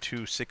was, and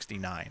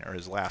 269 are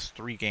his last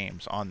 3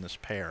 games on this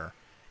pair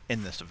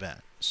in this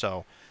event.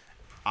 So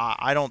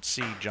I don't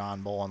see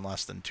John bowling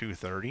less than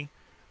 230.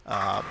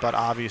 But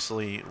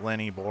obviously,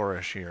 Lennie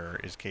Boresch here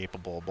is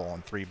capable of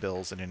bowling 3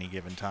 bills at any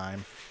given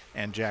time.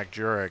 And Jack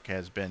Jurek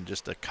has been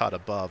just a cut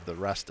above the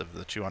rest of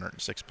the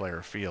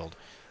 206-player field,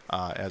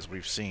 as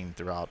we've seen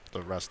throughout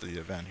the rest of the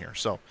event here.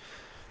 So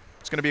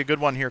it's going to be a good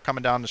one here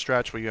coming down the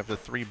stretch where you have the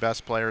 3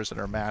 best players that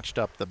are matched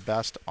up the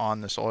best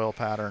on this oil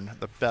pattern,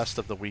 the best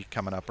of the week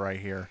coming up right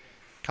here.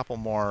 A couple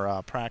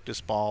more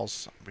practice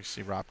balls. We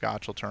see Rob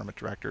Gottschall, tournament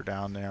director,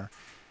 down there,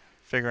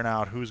 figuring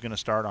out who's going to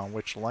start on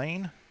which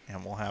lane.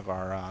 And we'll have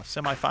our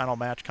semifinal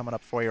match coming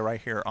up for you right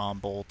here on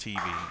Bowl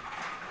TV.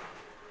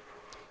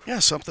 Yeah,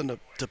 something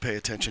to pay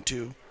attention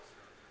to.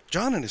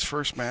 John in his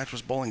first match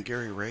was bowling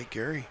Gary Ray.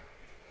 Gary,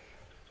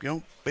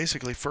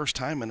 basically first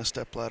time in a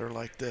stepladder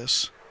like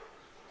this.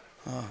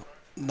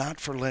 Not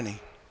for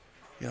Lennie.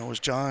 Is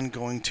John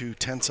going to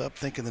tense up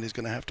thinking that he's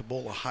going to have to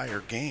bowl a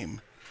higher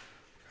game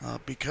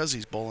because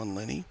he's bowling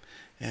Lennie?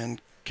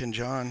 And can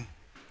John,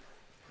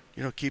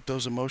 keep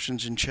those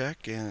emotions in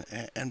check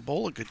and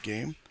bowl a good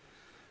game?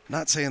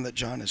 Not saying that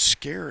John is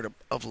scared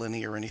of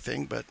Lennie or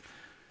anything, but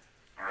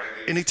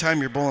anytime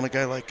you're bowling a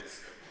guy like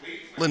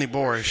Lennie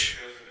Boresch,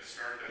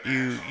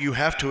 you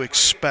have to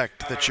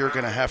expect that you're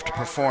going to have to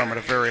perform at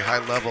a very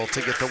high level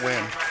to get the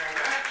win.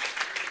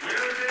 Winner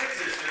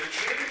advances to the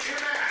championship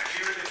match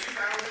here in the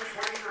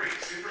 2023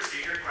 Super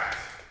Senior Classic.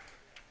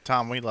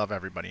 Tom, we love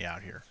everybody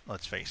out here.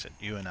 Let's face it.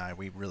 You and I,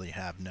 we really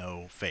have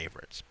no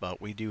favorites,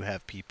 but we do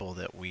have people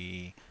that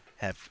we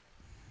have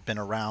been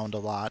around a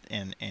lot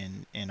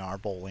in our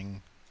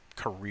bowling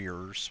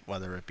careers,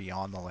 whether it be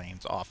on the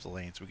lanes, off the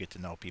lanes. We get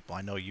to know people.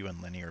 I know you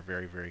and Lennie are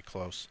very, very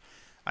close.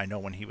 I know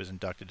when he was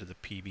inducted to the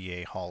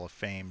PBA Hall of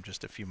Fame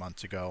just a few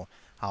months ago,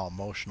 how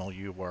emotional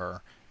you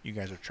were. You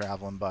guys are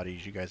traveling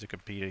buddies. You guys are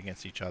competing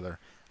against each other.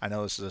 I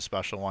know this is a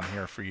special one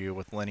here for you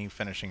with Lennie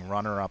finishing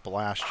runner-up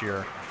last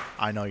year.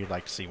 I know you'd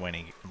like to see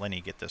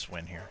Lennie get this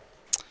win here.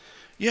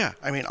 Yeah,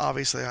 I mean,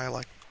 obviously I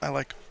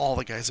like all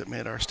the guys that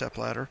made our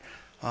stepladder.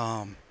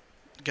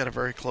 Got a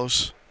very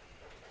close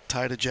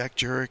tie to Jack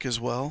Jurek as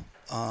well.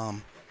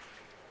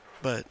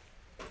 But,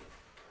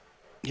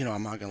 you know,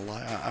 I'm not going to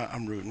lie.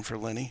 I'm rooting for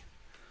Lennie.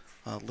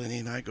 Lennie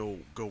and I go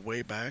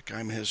way back.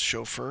 I'm his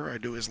chauffeur. I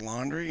do his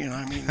laundry. And,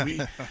 I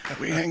mean,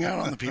 we hang out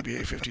on the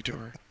PBA 50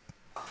 Tour.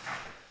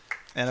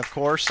 And, of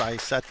course, I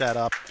set that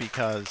up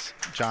because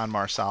John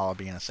Marsala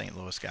being a St.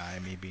 Louis guy,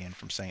 me being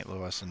from St.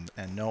 Louis,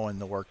 and knowing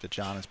the work that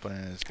John has put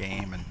in his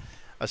game, and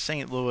a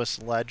St.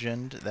 Louis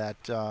legend that,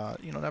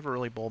 you know, never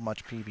really bowled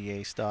much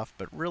PBA stuff,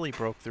 but really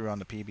broke through on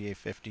the PBA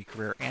 50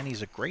 career, and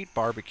he's a great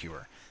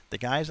barbecuer. The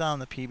guys on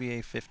the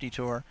PBA 50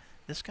 Tour,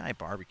 this guy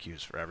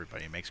barbecues for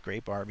everybody. He makes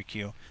great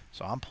barbecue,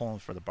 so I'm pulling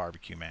for the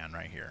barbecue man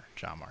right here,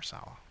 John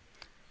Marsala.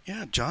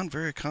 Yeah, John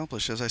very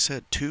accomplished. As I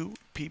said, 2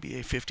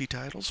 PBA 50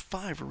 titles,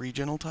 5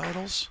 regional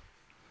titles.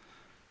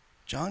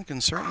 John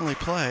can certainly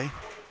play.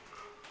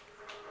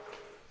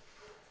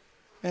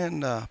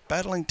 And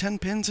battling 10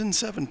 pins and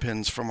 7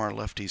 pins from our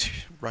lefties,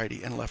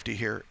 righty and lefty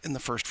here in the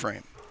first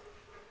frame.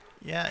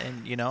 Yeah,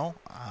 and, you know,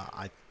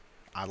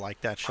 I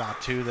like that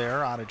shot, too,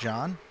 there out of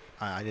John.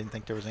 I didn't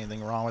think there was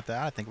anything wrong with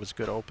that. I think it was a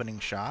good opening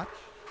shot.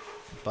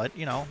 But,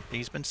 you know,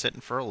 he's been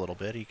sitting for a little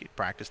bit. He could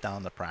practice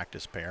down the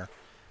practice pair.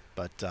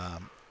 But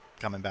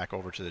coming back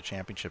over to the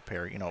championship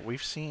pair, you know,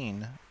 we've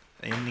seen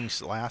in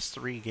these last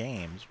 3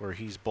 games where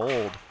he's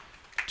bowled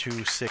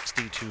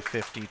 260,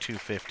 250,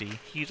 250.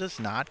 He does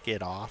not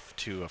get off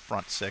to a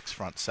front 6,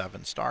 front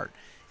 7 start.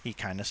 He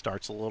kind of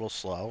starts a little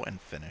slow and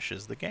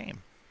finishes the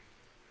game.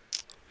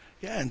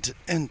 Yeah,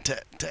 and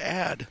to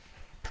add,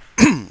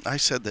 I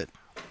said that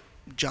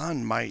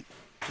John might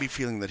be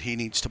feeling that he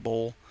needs to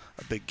bowl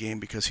a big game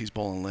because he's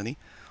bowling Lennie.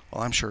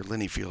 Well, I'm sure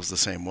Lennie feels the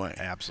same way.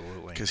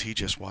 Absolutely. Because he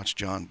just watched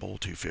John bowl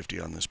 250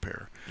 on this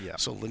pair. Yeah.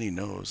 So Lennie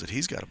knows that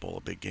he's got to bowl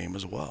a big game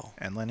as well.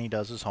 And Lennie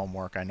does his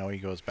homework. I know he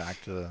goes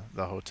back to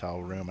the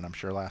hotel room, and I'm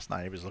sure last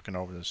night he was looking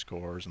over the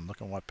scores and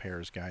looking what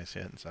pairs guys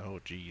hit and said, oh,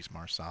 geez,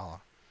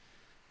 Marsala.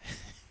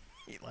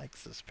 He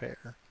likes this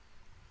pair.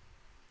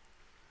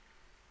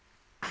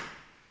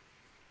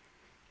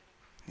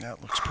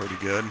 That looks pretty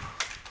good.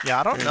 Yeah,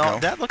 I don't There you know. go.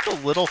 That looked a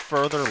little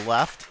further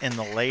left in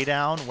the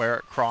laydown where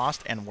it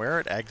crossed and where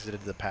it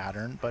exited the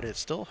pattern, but it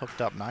still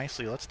hooked up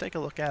nicely. Let's take a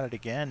look at it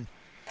again.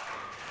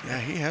 Yeah,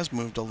 he has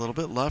moved a little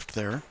bit left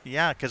there.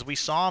 Yeah, because we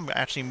saw him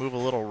actually move a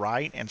little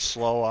right and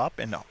slow up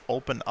and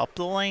open up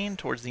the lane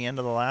towards the end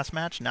of the last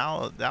match.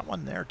 Now that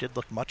one there did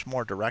look much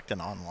more direct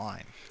and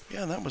online.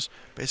 Yeah, that was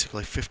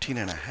basically 15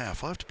 and a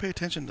half. I'll have to pay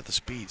attention to the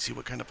speed, see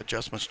what kind of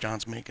adjustments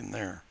John's making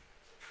there.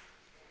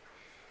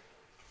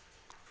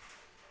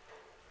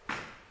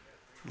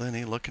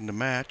 Lennie looking to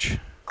match.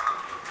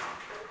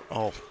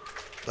 Oh,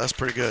 that's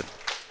pretty good.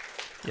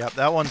 Yep,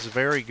 that one's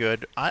very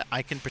good.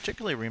 I can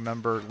particularly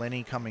remember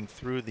Lennie coming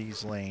through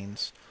these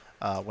lanes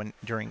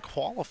during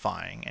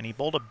qualifying, and he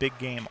bowled a big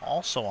game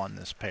also on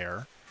this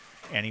pair,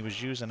 and he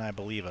was using, I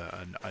believe,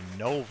 a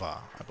Nova,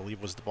 I believe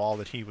was the ball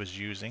that he was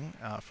using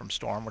from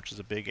Storm, which is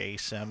a big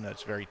ASIM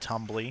that's very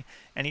tumbly,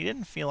 and he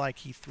didn't feel like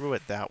he threw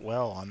it that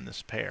well on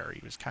this pair.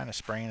 He was kind of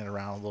spraying it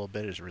around a little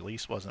bit. His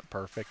release wasn't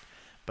perfect,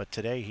 but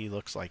today he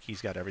looks like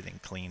he's got everything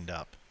cleaned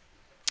up.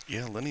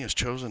 Yeah, Lennie has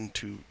chosen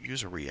to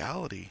use a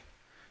reality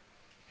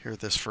here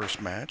this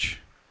first match.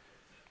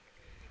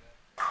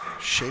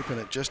 Shaping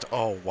it just,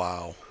 oh,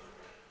 wow.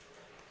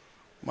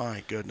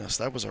 My goodness,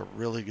 that was a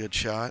really good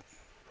shot.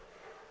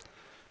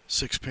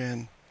 6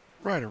 pin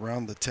right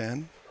around the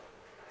 10.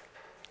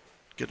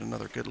 Get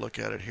another good look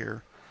at it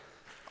here.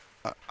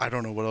 I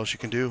don't know what else you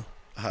can do.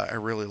 I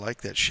really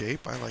like that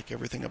shape. I like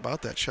everything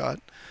about that shot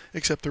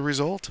except the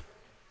result.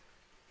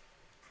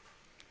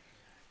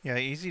 Yeah,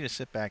 easy to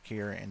sit back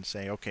here and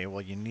say, okay,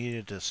 well, you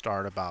needed to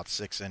start about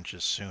 6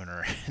 inches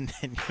sooner, and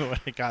then you would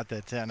have got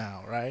that 10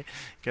 out, right?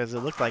 Because it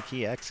looked like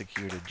he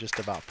executed just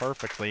about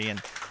perfectly. And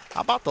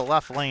how about the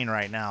left lane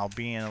right now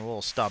being a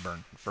little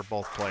stubborn for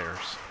both players?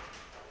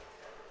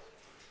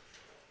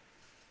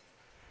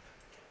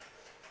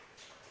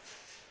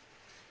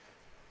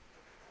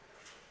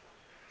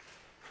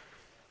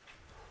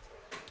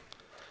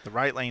 The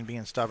right lane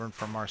being stubborn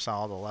for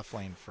Marsala, the left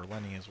lane for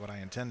Lennie is what I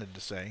intended to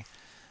say.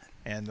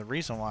 And the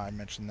reason why I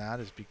mentioned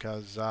that is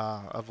because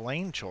of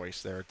lane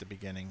choice there at the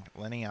beginning.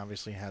 Lennie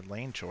obviously had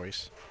lane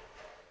choice.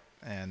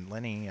 And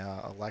Lennie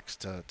elects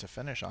to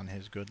finish on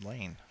his good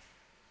lane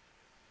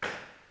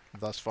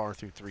thus far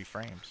through 3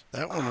 frames.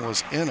 That one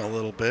was in a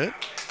little bit.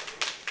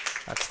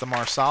 That's the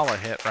Marsala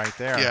hit right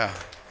there. Yeah,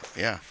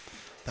 yeah.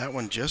 That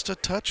one just a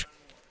touch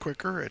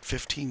quicker at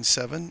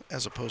 15.7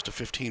 as opposed to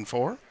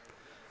 15.4.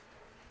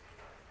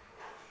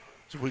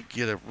 So we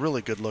get a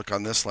really good look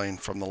on this lane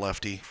from the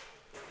lefty.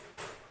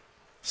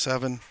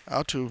 7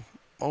 out to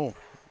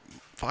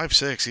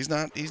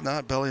 5.6. He's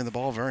not bellying the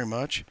ball very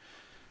much.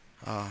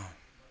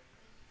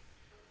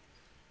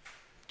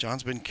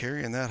 John's been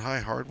carrying that high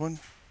hard one.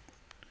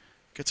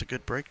 Gets a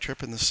good break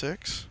trip in the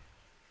 6.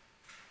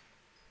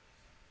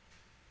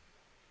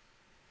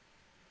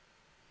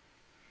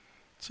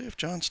 See if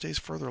John stays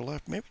further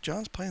left. Maybe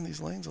John's playing these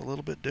lanes a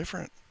little bit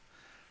different.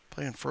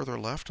 Playing further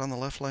left on the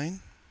left lane.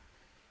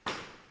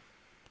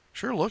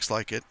 Sure looks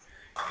like it.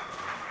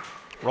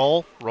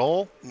 Roll,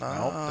 roll. No.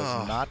 Nope,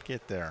 does not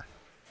get there.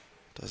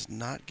 Does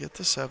not get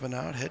the 7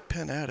 out. Head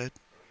pin at it.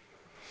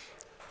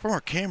 From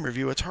our camera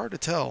view, it's hard to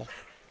tell.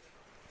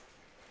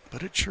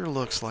 But it sure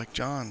looks like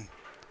John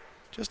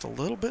just a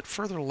little bit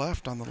further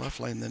left on the left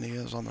lane than he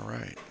is on the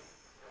right.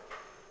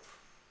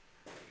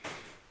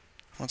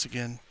 Once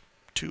again,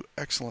 2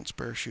 excellent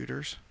spare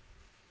shooters.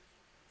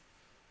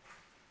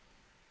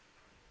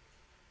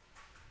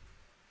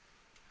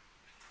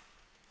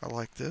 I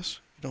like this.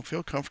 You don't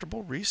feel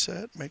comfortable,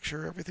 reset, make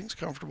sure everything's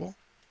comfortable.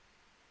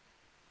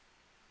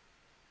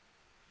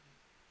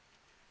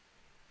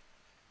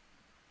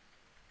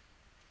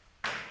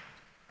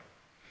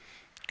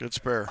 Good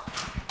spare.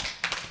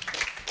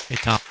 Hey,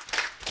 Tom.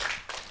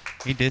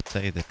 He did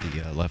say that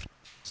the left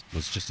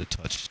was just a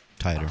touch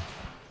tighter.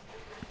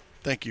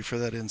 Thank you for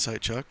that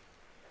insight, Chuck.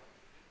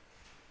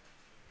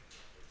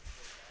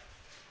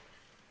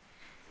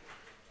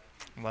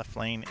 Left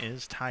lane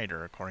is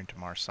tighter, according to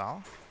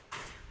Marsala.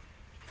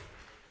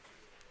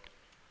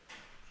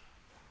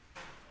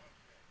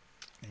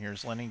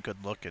 Here's Lennie.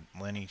 Good look at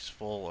Lennie's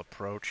full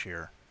approach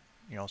here.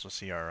 You also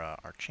see our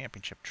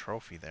championship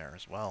trophy there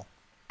as well.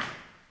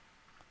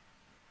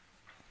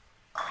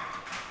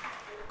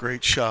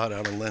 Great shot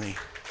out of Lennie.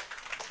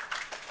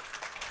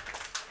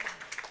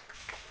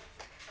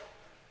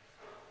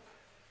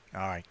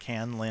 All right,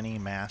 can Lennie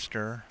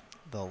master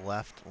the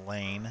left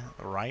lane?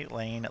 The right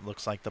lane, it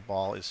looks like the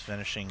ball is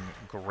finishing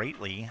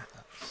greatly,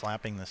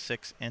 slapping the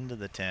 6 into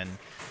the 10.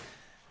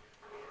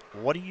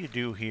 What do you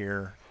do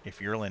here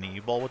if you're Lennie?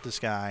 You bowl with this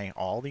guy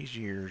all these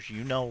years.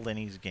 You know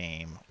Lennie's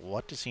game.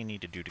 What does he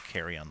need to do to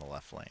carry on the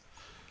left lane?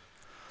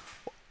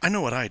 I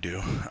know what I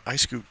do. I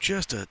scoop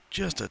just a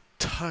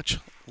touch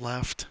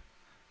left,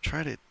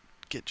 try to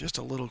get just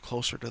a little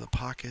closer to the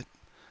pocket.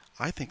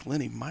 I think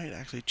Lennie might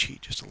actually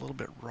cheat just a little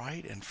bit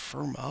right and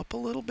firm up a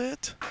little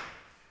bit.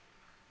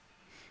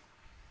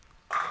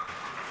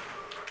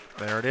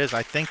 There it is.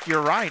 I think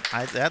you're right.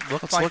 That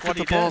looked Let's like look what at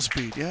the he ball did.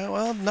 speed. Yeah,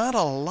 well, not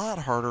a lot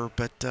harder,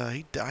 but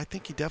I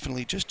think he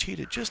definitely just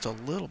cheated just a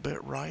little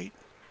bit right.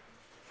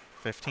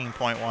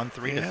 15.13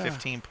 to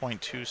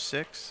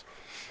 15.26.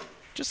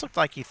 Just looked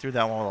like he threw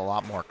that one with a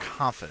lot more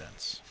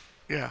confidence.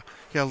 Yeah,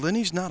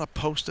 Lennie's not a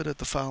posted at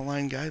the foul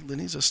line guy.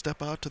 Lennie's a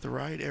step out to the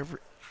right.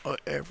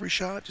 Every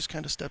shot just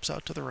kind of steps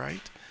out to the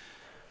right.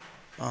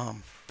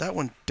 That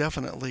one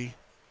definitely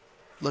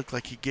looked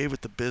like he gave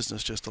it the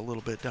business just a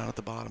little bit down at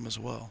the bottom as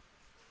well.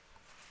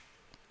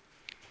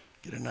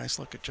 Get a nice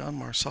look at John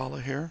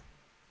Marsala here.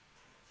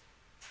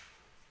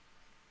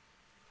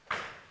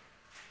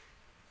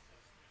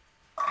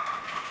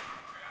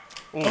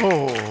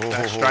 Ooh,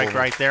 that strike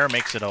right there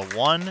makes it a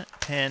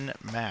 1-pin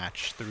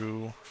match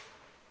through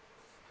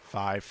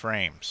 5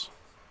 frames.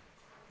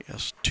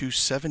 Yes,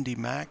 270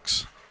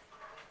 max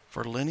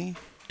for Lennie,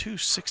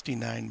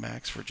 269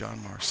 max for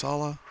John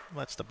Marsala.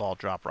 Lets the ball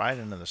drop right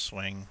into the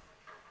swing,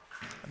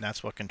 and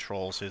that's what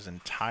controls his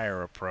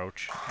entire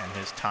approach and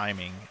his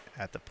timing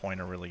at the point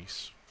of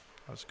release.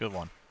 That was a good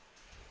one.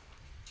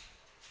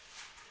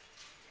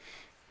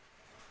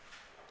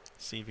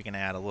 See if you can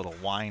add a little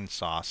wine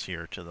sauce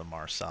here to the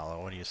Marsala.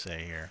 What do you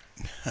say here?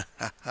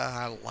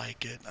 I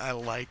like it. I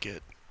like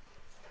it.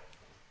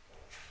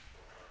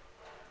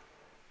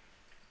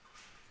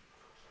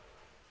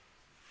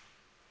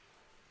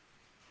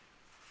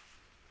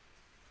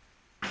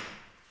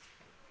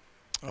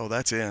 Oh,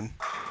 that's in.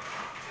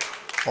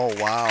 Oh,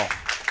 wow.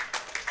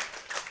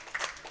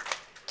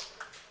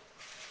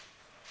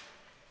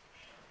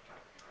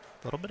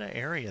 A little bit of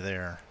area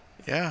there.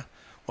 Yeah.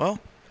 Well,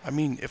 I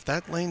mean, if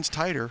that lane's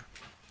tighter,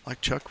 like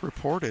Chuck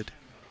reported,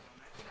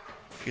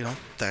 you know,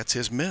 that's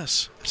his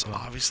miss. So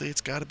obviously,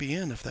 it's got to be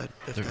in if that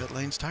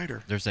lane's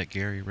tighter. There's that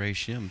Gary Ray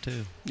shim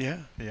too.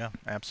 Yeah,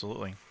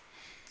 absolutely.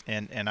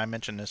 And I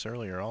mentioned this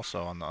earlier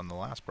also on the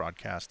last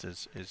broadcast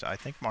is I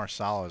think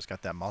Marsala has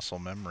got that muscle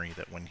memory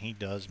that when he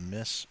does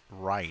miss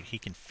right, he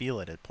can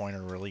feel it at point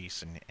of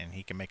release, and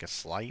he can make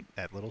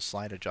that little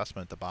slight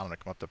adjustment at the bottom to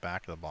come up the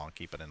back of the ball and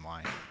keep it in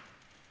line.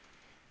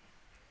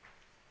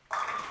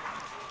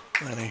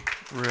 Lennie,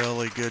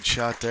 really good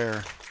shot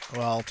there.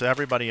 Well, to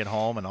everybody at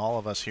home and all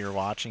of us here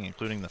watching,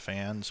 including the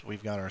fans,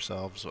 we've got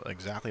ourselves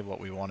exactly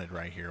what we wanted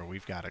right here.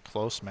 We've got a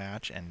close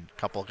match and a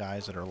couple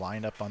guys that are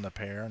lined up on the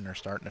pair, and they're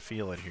starting to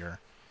feel it here.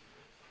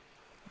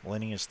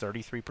 Lennie is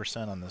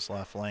 33% on this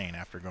left lane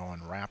after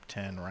going wrap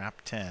 10,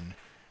 wrap 10.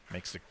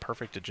 Makes the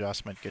perfect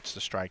adjustment, gets the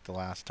strike the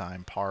last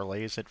time,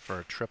 parlays it for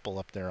a triple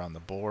up there on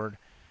the board.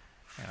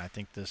 And I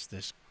think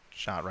this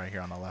shot right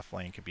here on the left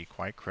lane could be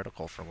quite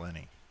critical for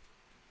Lennie.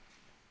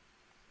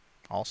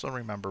 Also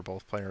remember,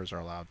 both players are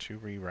allowed 2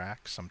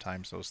 re-racks.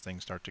 Sometimes those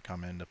things start to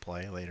come into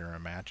play later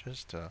in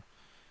matches to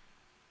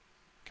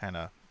kind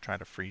of try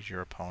to freeze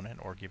your opponent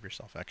or give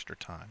yourself extra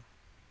time.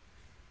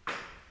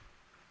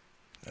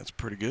 That's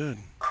pretty good.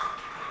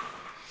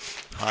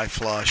 High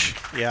flush.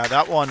 Yeah,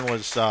 that one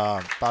was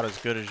about as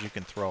good as you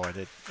can throw it.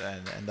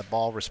 And the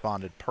ball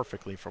responded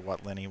perfectly for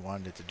what Lennie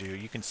wanted it to do.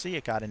 You can see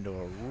it got into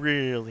a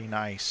really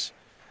nice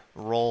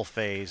roll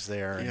phase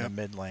there in the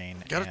mid lane.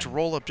 Got it to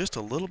roll up just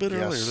a little bit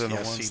earlier than the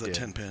ones that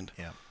did. 10-pinned.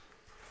 Yeah.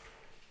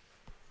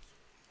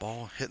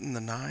 Ball hitting the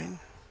 9.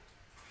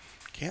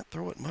 Can't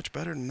throw it much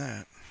better than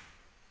that.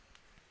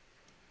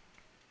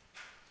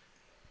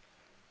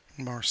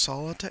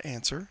 Marsala to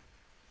answer.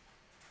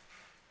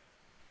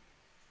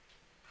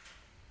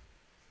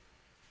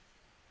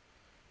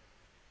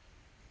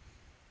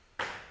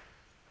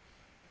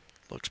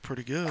 Looks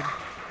pretty good.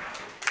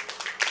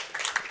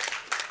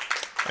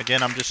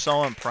 Again, I'm just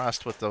so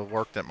impressed with the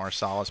work that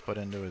Marsala's put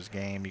into his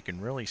game. You can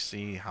really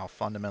see how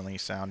fundamentally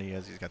sound he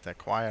is. He's got that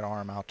quiet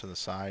arm out to the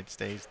side,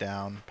 stays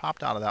down.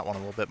 Popped out of that one a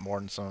little bit more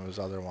than some of his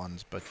other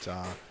ones, but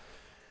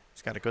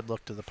he's got a good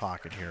look to the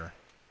pocket here.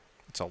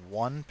 It's a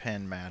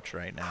 1-pin match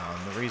right now,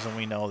 and the reason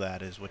we know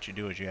that is what you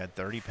do is you had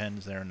 30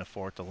 pins there in the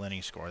fourth, the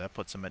Lennie score. That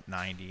puts him at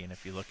 90, and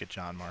if you look at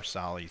John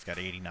Marsala, he's got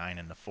 89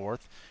 in the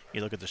fourth.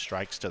 You look at the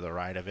strikes to the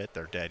right of it,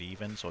 they're dead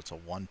even, so it's a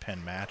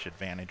 1-pin match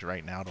advantage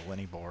right now to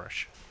Lennie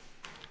Boresch.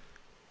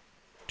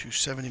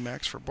 270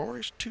 max for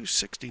Boresch,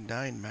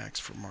 269 max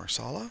for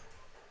Marsala.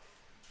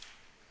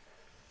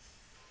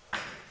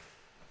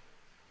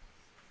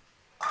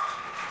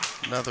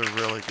 Another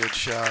really good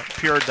shot.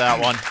 Pured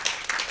that one.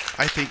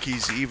 I think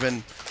he's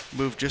even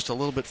moved just a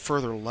little bit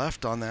further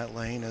left on that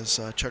lane. As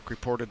Chuck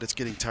reported, it's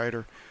getting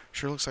tighter.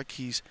 Sure looks like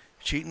he's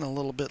cheating a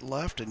little bit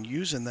left and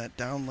using that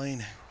down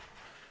lane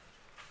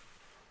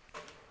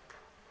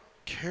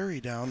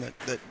carry down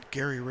that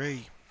Gary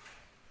Ray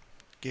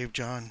gave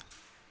John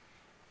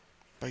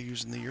by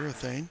using the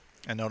urethane.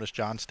 And notice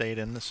John stayed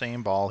in the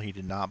same ball. He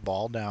did not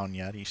ball down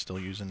yet. He's still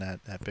using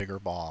that bigger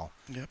ball.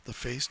 Yep, the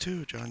phase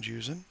 2 John's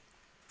using.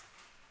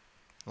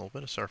 A little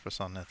bit of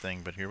surface on that thing,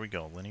 but here we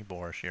go. Lennie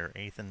Boresch here,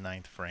 8th and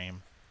 9th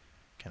frame,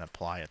 can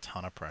apply a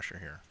ton of pressure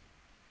here.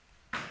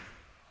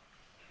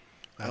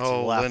 That's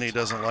left. Lennie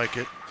doesn't like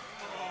it.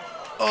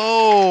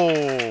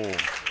 Oh!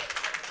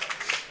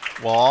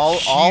 Well,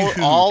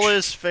 all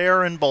is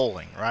fair in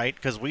bowling, right?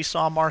 Because we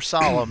saw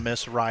Marsala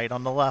miss right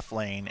on the left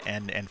lane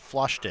and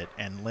flushed it,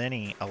 and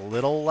Lennie a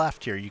little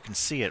left here. You can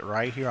see it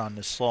right here on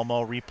this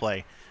slow-mo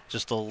replay.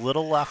 Just a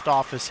little left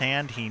off his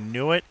hand. He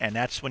knew it, and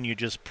that's when you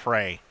just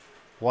pray.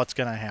 What's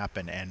going to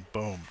happen? And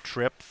boom,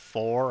 trip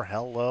 4,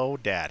 hello,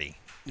 daddy.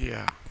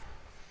 Yeah.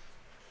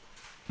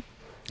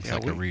 It's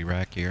like a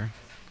re-rack here.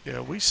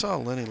 Yeah, we saw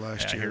Lennie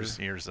last year.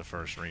 Here's the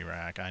first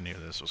re-rack. I knew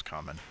this was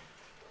coming.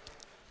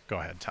 Go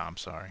ahead, Tom,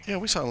 sorry. Yeah,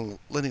 we saw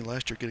Lennie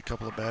last year get a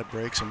couple of bad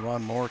breaks and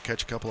Ron Moore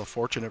catch a couple of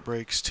fortunate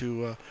breaks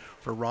for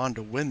Ron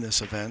to win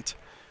this event.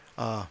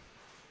 You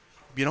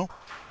know,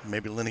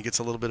 maybe Lennie gets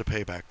a little bit of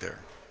payback there.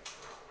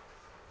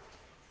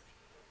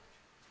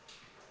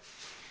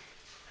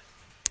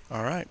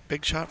 All right,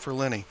 big shot for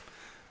Lennie.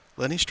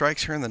 Lennie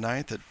strikes here in the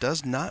 9th. It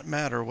does not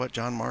matter what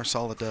John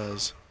Marsala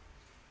does.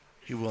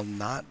 He will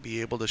not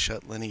be able to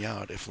shut Lennie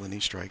out if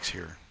Lennie strikes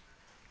here.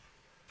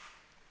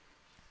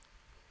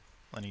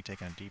 Lennie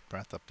taking a deep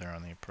breath up there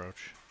on the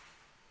approach.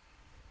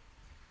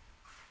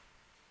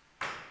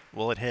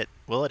 Will it hit?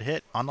 Will it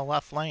hit on the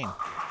left lane?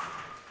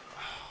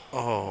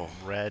 Oh.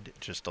 Red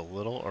just a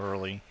little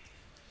early.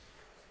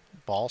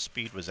 Ball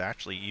speed was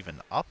actually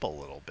even up a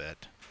little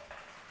bit.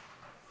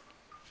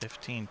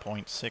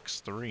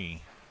 15.63.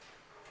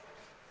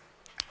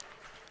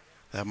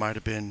 That might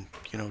have been,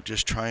 you know,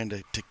 just trying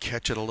to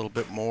catch it a little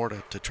bit more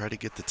to try to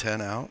get the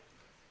 10 out.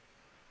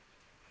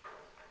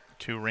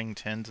 2 ring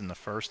 10s in the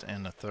first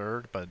and the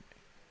third, but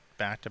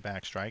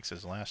back-to-back strikes.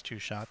 His last 2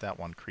 shot, that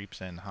one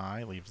creeps in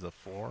high, leaves the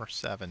 4,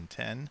 7,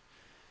 10.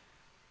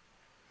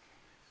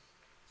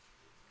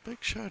 Big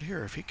shot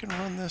here. If he can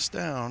run this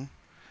down,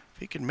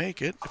 if he can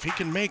make it,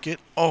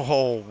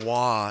 oh,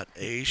 what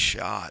a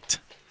shot.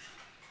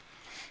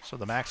 So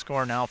the max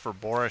score now for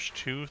Boresch,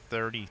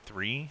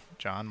 233.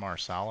 John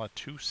Marsala,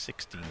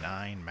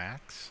 269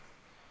 max.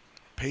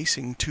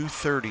 Pacing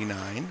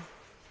 239.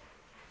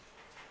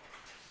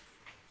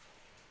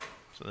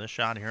 So this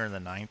shot here in the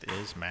 9th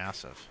is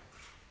massive.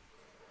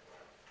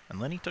 And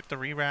Lennie took the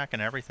re-rack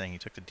and everything. He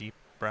took the deep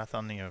breath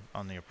on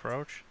the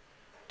approach.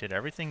 Did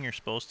everything you're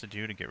supposed to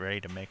do to get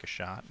ready to make a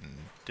shot and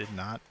did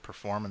not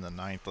perform in the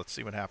 9th. Let's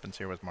see what happens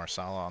here with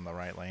Marsala on the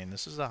right lane.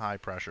 This is a high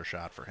pressure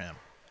shot for him.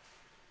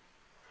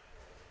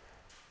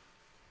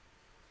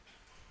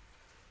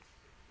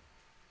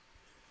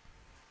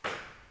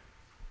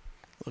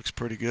 Looks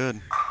pretty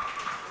good.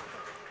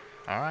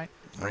 All right.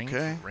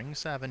 Okay. Ring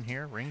 7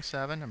 here. Ring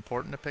 7.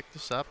 Important to pick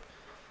this up.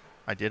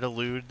 I did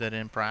allude that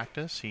in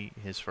practice,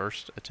 his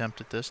first attempt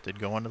at this did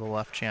go into the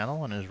left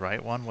channel, and his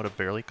right one would have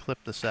barely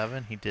clipped the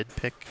 7. He did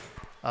pick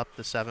up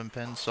the 7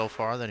 pins so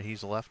far that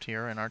he's left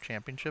here in our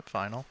championship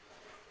final.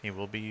 He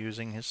will be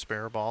using his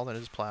spare ball that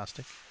is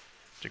plastic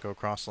to go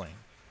cross lane.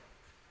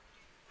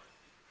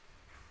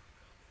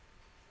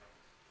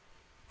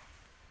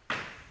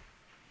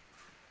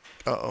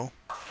 Uh-oh.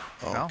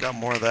 Oh, No. got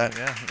more of that.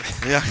 Yeah.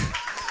 Yeah.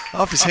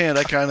 Off his hand,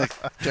 I kind of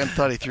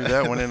thought he threw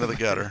that one into the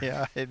gutter.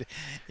 Yeah,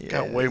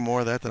 Got way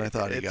more of that than I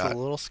thought he got. It's a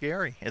little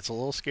scary. It's a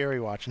little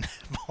scary watching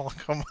that ball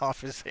come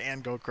off his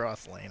hand, go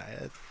cross lane.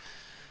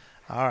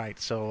 All right,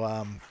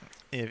 so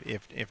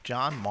if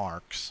John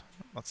marks,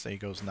 let's say he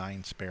goes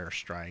 9 spare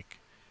strike,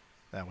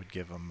 that would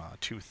give him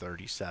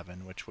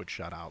 237, which would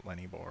shut out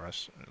Lennie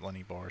Boresch.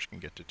 Lennie Boresch can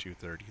get to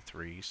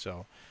 233,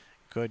 so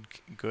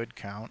good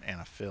count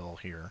and a fill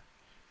here.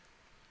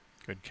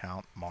 Good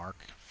count, mark,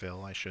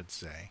 fill, I should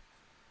say.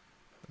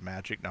 The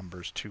magic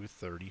number is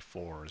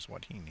 234 is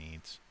what he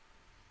needs.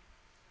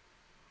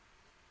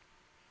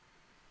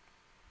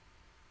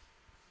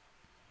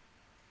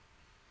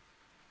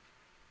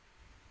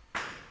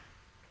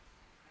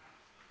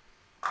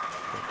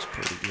 Looks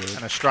pretty good.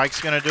 And a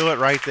strike's going to do it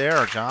right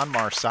there. John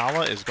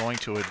Marsala is going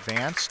to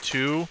advance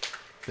to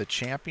the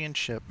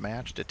championship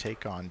match to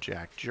take on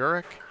Jack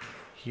Jurek.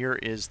 Here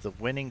is the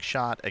winning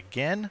shot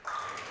again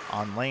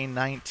on lane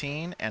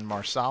 19, and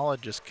Marsala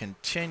just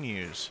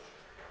continues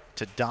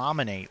to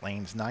dominate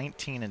lanes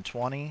 19 and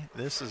 20.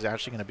 This is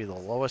actually going to be the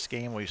lowest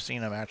game we've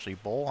seen him actually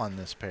bowl on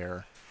this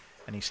pair,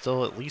 and he's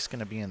still at least going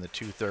to be in the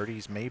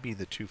 230s, maybe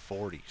the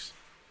 240s.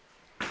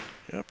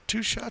 Yep,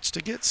 2 shots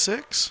to get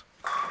 6.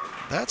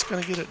 That's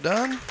going to get it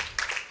done.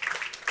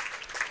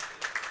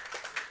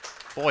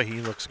 Boy, he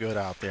looks good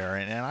out there,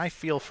 and I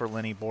feel for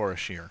Lennie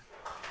Boresch here.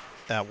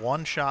 That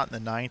one shot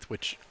in the 9th,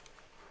 which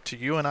to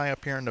you and I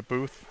up here in the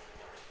booth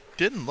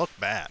didn't look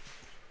bad.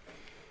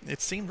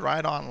 It seemed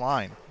right on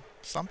line.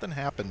 Something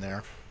happened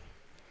there.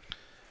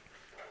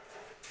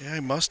 Yeah,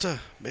 he must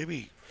have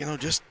maybe,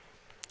 just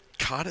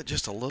caught it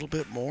just a little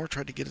bit more,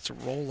 tried to get it to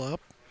roll up.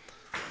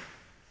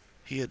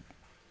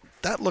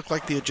 That looked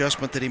like the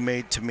adjustment that he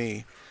made to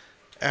me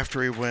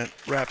after he went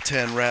wrap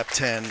 10, wrap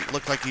 10.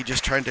 Looked like he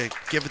just tried to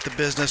give it the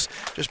business,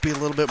 just be a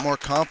little bit more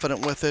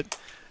confident with it.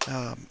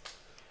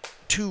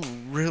 2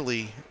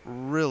 really,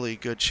 really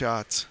good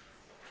shots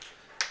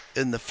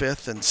in the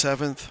 5th and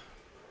 7th.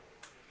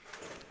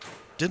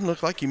 Didn't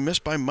look like he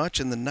missed by much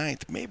in the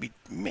 9th.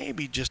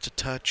 Maybe just a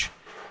touch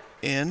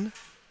in.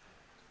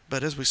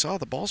 But as we saw,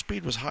 the ball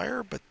speed was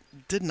higher, but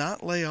did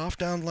not lay off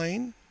down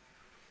lane.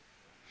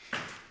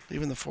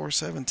 Leaving the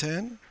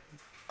 4-7-10.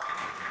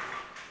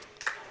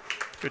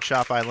 Good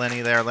shot by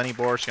Lennie there. Lennie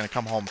Boresch is going to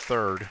come home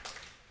 3rd.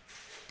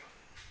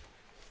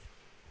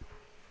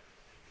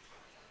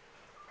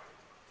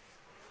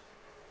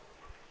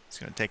 He's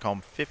going to take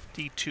home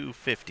 $5,250,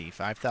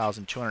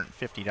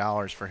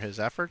 $5,250 for his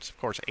efforts. Of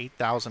course,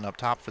 $8,000 up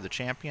top for the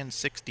champion,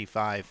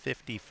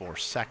 $65.50 for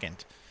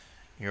second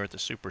here at the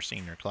Super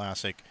Senior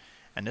Classic.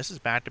 And this is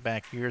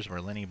back-to-back years where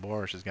Lennie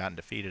Boresch has gotten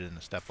defeated in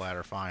the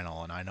Stepladder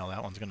final, and I know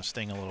that one's going to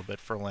sting a little bit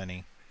for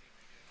Lennie.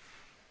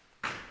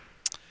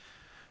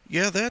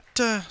 Yeah,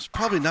 that's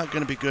probably not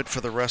going to be good for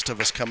the rest of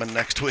us coming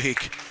next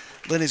week.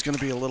 Lennie's going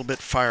to be a little bit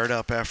fired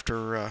up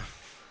after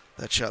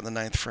that shot in the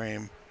 9th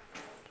frame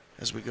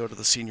as we go to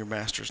the Senior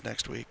Masters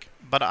next week.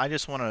 But I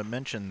just want to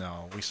mention,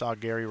 though, we saw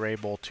Gary Ray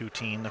bowl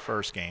 2-teen the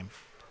first game,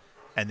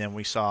 and then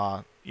we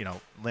saw,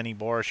 Lennie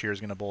Boresch here is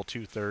going to bowl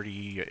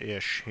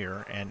 230-ish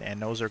here,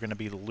 and those are going to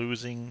be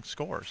losing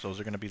scores. Those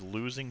are going to be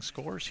losing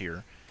scores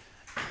here.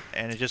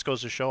 And it just goes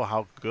to show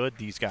how good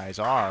these guys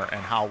are and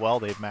how well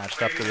they've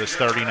matched up to this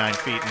 39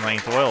 feet in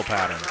length oil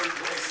pattern.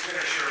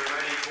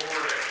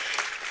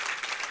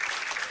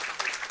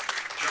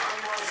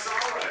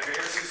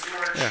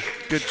 Yeah,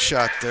 good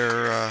shot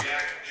there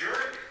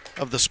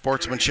of the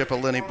sportsmanship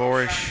of Lennie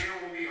Boresch.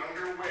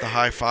 The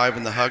high five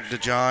and the hug to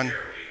John.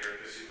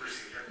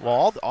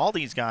 Well, all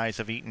these guys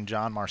have eaten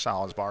John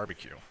Marsala's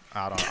barbecue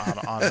out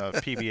on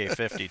the PBA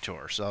 50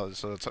 tour. So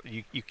it's,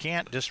 you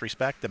can't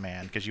disrespect the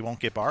man because you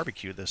won't get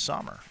barbecue this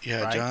summer.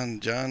 Yeah, right?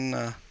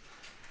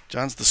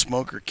 John's the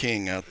smoker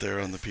king out there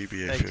on the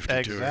PBA 50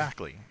 tour.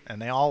 Exactly,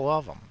 and they all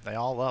love him. They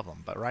all love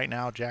him. But right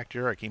now, Jack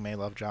Jurek, he may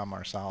love John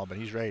Marsala, but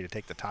he's ready to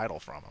take the title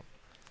from him.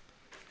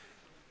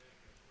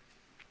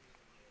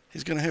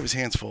 He's going to have his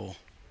hands full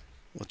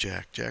with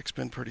Jack. Jack's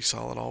been pretty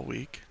solid all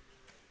week.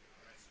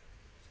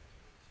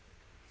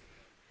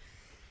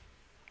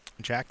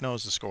 Jack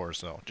knows the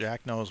scores, though.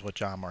 Jack knows what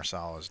John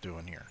Marsala is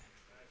doing here.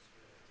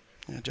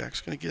 Yeah, Jack's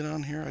going to get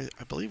on here.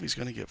 I believe he's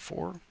going to get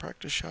 4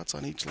 practice shots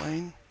on each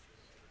lane.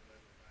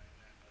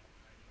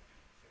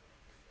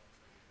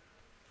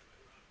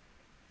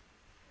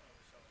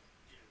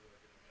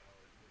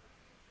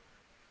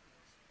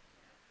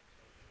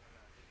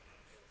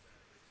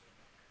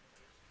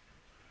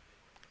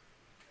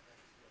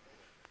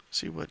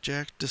 See what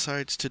Jack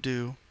decides to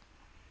do.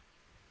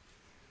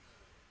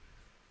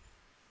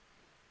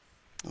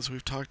 As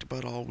we've talked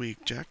about all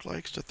week, Jack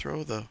likes to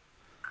throw the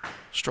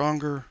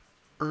stronger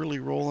early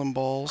rolling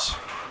balls.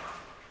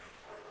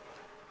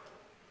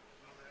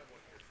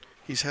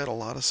 He's had a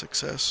lot of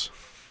success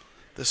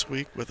this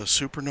week with a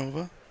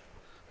supernova.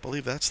 I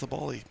believe that's the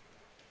ball he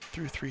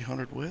threw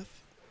 300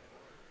 with.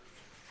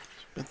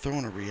 He's been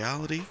throwing a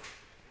reality.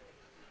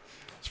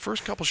 His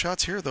first couple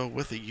shots here, though,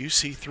 with the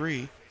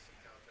UC3.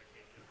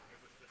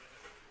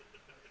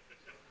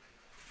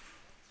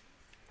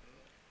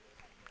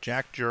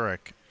 Jack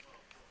Jurek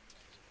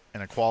in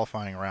a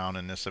qualifying round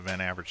in this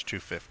event averaged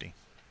 250.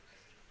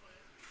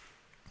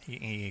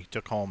 He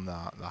took home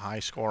the high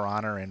score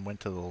honor and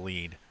went to the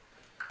lead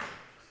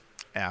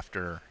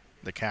after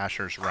the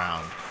Cashers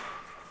round.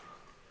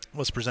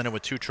 Was presented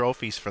with 2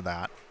 trophies for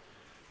that.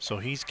 So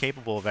he's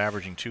capable of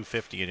averaging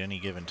 250 at any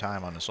given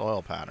time on this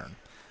oil pattern.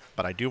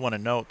 But I do want to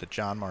note that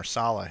John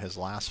Marsala, his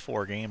last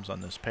 4 games on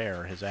this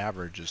pair, his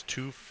average is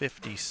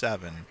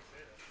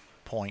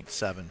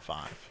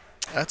 257.75.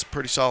 That's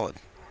pretty solid.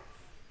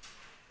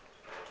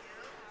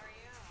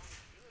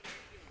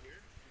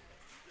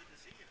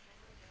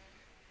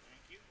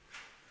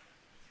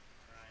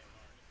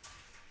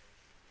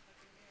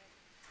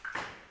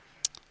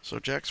 So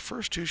Jack's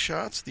first 2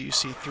 shots, the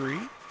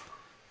UC3,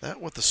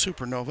 that with the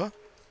supernova.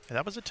 And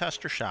that was a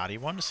tester shot. He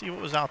wanted to see what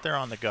was out there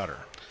on the gutter.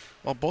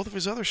 Well, both of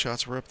his other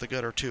shots were up the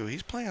gutter, too.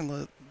 He's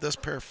playing this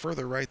pair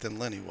further right than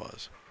Lennie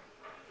was.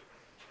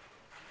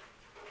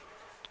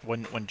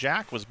 When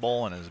Jack was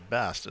bowling his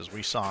best, as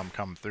we saw him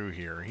come through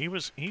here, he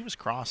was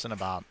crossing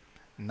about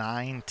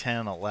 9,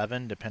 10,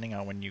 11, depending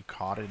on when you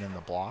caught it in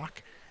the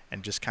block,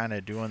 and just kind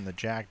of doing the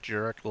Jack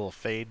Jurek little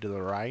fade to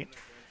the right,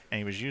 and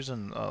he was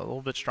using a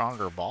little bit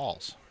stronger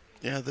balls.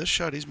 Yeah, this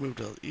shot he's moved.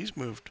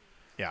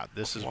 Yeah,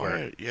 this is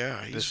where.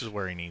 Yeah, this is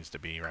where he needs to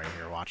be right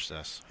here. Watch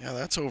this. Yeah,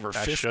 that's over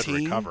that 15. That should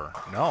recover.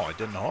 No, it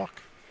didn't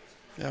hook.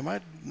 Yeah,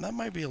 that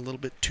might be a little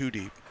bit too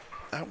deep.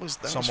 That was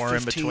somewhere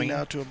was 15 in between.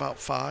 Now to about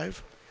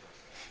 5.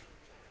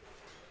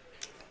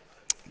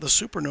 The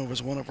supernova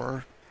is one of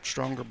our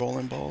stronger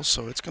bowling balls,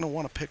 so it's going to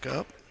want to pick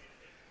up.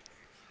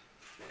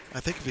 I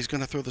think if he's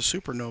going to throw the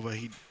supernova,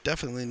 he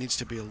definitely needs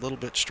to be a little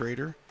bit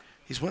straighter.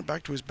 He's went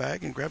back to his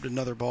bag and grabbed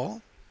another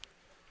ball.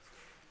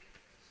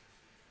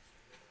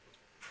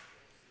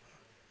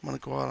 I'm going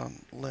to go out on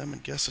a limb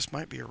and guess this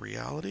might be a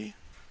reality.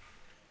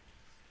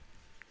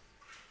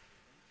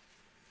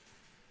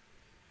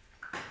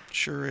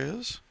 Sure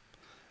is.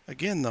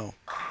 Again, though,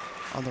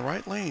 on the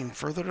right lane,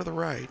 further to the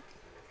right.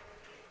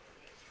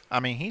 I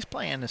mean, he's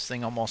playing this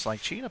thing almost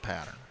like cheetah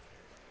pattern.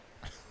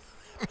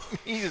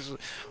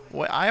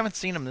 I haven't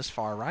seen him this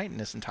far right in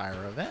this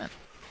entire event.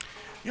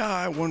 Yeah,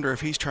 I wonder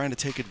if he's trying to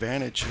take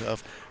advantage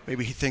of,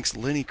 maybe he thinks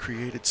Lennie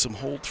created some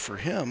holds for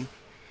him,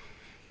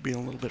 being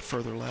a little bit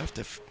further left,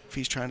 if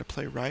he's trying to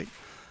play right.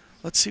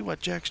 Let's see what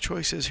Jack's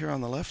choice is here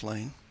on the left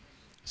lane.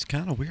 It's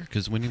kind of weird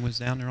because when he was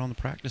down there on the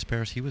practice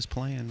pairs, he was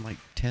playing like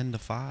 10 to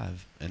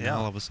 5, and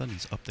now all of a sudden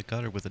he's up the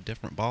gutter with a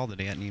different ball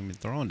that he hadn't even been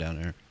throwing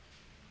down there.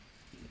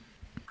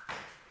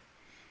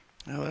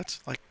 Now that's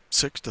like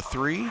 6 to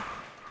 3.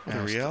 The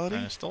reality.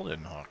 And it still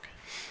didn't hook.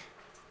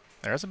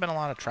 There hasn't been a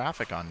lot of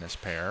traffic on this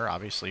pair,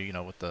 obviously, you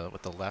know, with the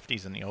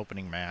lefties in the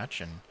opening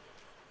match, and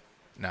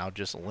now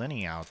just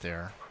Lennie out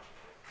there.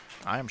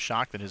 I am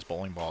shocked that his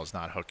bowling ball is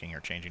not hooking or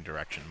changing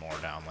direction more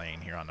down lane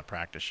here on the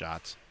practice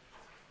shots.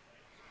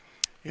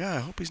 Yeah, I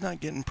hope he's not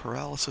getting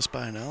paralysis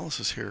by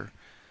analysis here.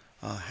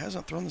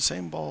 Hasn't thrown the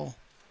same ball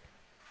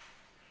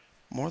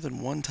more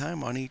than one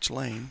time on each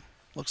lane.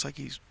 Looks like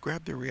he's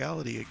grabbed the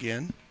reality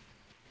again.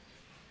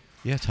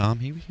 Yeah, Tom,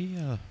 he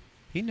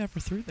never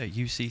threw that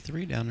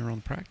UC3 down there on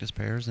the practice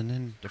pairs, and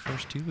then the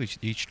first 2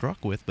 he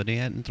struck with, but he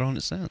hadn't thrown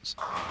it since.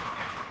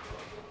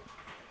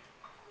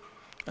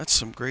 That's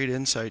some great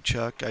insight,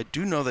 Chuck. I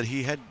do know that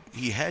he had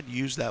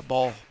used that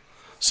ball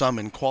some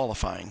in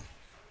qualifying.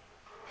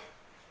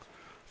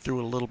 Threw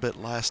it a little bit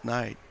last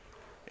night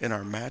in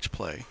our match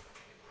play.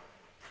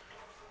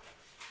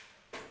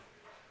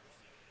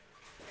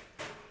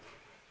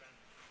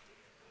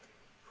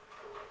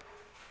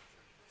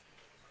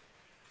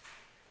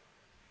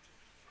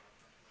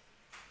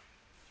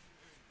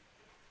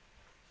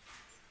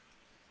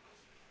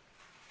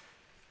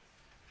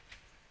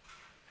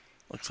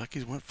 Looks like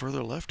he went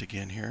further left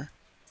again here.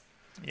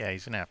 Yeah,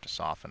 he's going to have to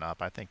soften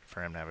up. I think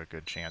for him to have a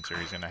good chance here,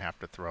 he's going to have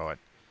to throw it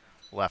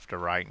left to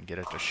right and get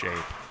it to shape.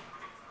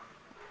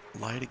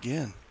 Light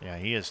again. Yeah,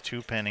 he is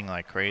 2-pinning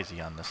like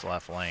crazy on this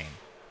left lane.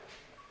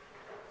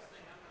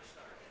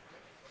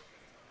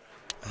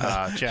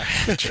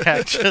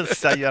 Jack just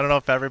said, I don't know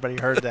if everybody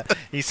heard that.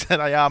 He said,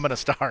 yeah, I'm going to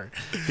start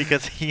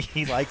because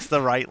he likes the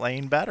right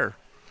lane better,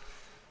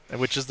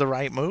 which is the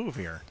right move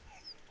here.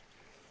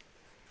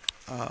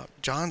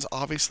 John's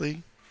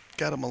obviously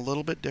got him a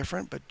little bit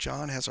different, but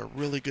John has a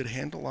really good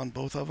handle on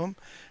both of them.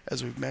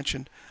 As we've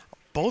mentioned,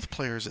 both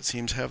players, it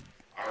seems, have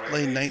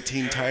lane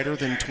 19 tighter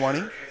than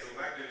 20. We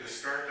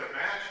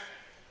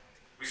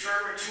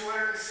started with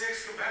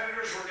 206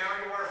 competitors. We're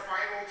down to our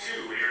final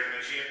 2 here in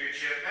the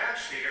championship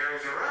match. The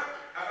arrows are up.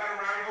 How about a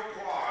round of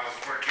applause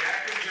for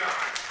Jack and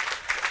John?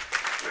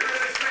 Winner of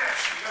this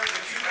match,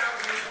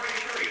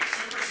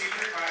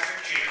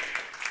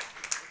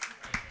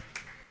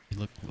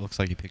 Looks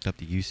like he picked up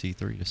the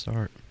UC3 to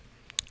start.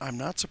 I'm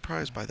not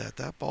surprised by that.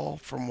 That ball,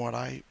 from what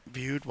I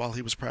viewed while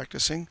he was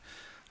practicing,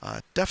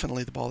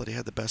 definitely the ball that he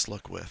had the best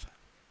look with.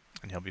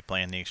 And he'll be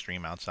playing the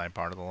extreme outside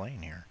part of the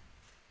lane here.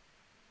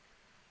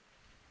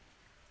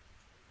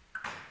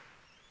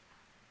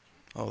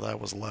 Oh,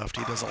 that was left.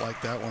 He doesn't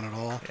like that one at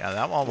all. Yeah,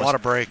 that one was... What a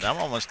break. That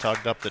one was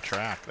tugged up the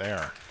track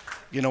there.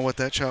 You know what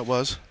that shot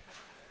was?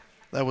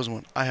 That was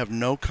one. I have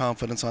no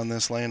confidence on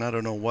this lane. I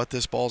don't know what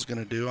this ball's going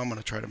to do. I'm going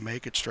to try to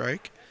make it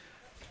strike.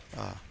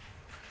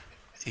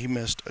 He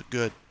missed a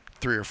good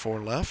 3 or 4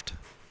 left.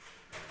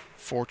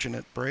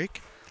 Fortunate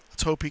break.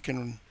 Let's hope he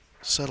can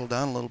settle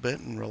down a little bit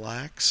and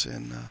relax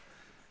and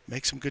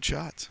make some good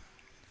shots.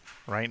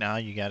 Right now,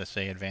 you got to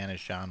say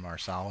advantage John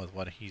Marsala with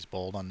what he's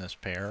bowled on this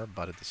pair,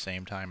 but at the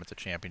same time, it's a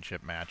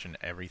championship match and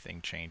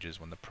everything changes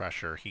when the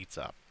pressure heats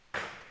up.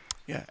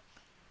 Yeah.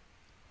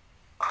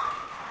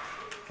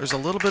 There's a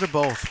little bit of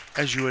both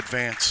as you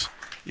advance.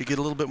 You get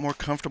a little bit more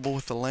comfortable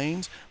with the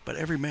lanes, but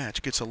every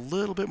match gets a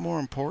little bit more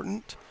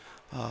important,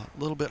 a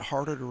little bit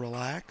harder to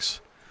relax.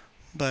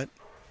 But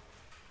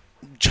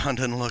John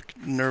didn't look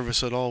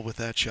nervous at all with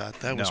that shot.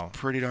 That was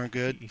pretty darn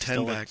good. He's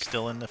 10 back.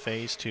 Still in the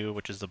phase 2,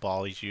 which is the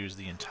ball he's used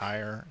the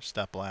entire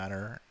step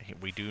ladder.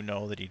 We do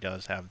know that he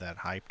does have that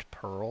hyped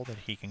pearl that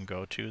he can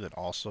go to that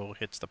also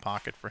hits the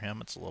pocket for him.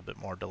 It's a little bit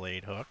more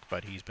delayed hook,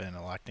 but he's been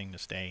electing to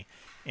stay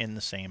in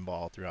the same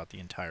ball throughout the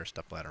entire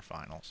step ladder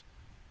finals.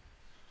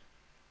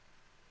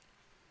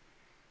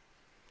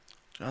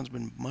 John's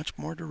been much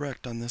more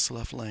direct on this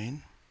left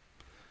lane.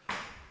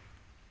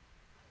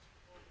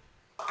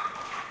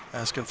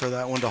 Asking for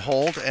that one to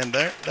hold, and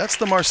that's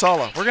the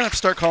Marsala. We're going to have to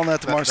start calling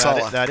that the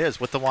Marsala. That is,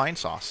 with the wine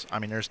sauce. I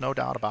mean, there's no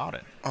doubt about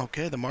it.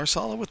 Okay, the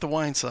Marsala with the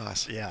wine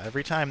sauce. Yeah,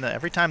 every time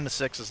the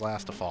 6 is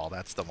last to fall,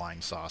 that's the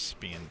wine sauce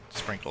being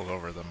sprinkled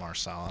over the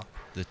Marsala.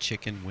 The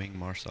chicken wing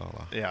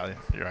Marsala. Yeah,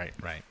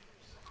 right.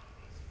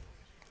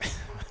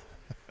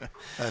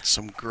 That's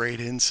some great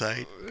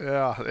insight.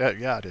 Yeah,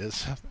 it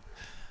is.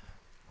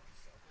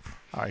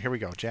 All right, here we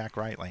go. Jack,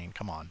 right lane.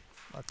 Come on.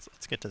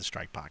 Let's get to the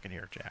strike pocket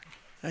here, Jack.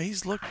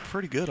 He's looked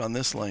pretty good on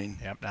this lane.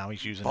 Yep, now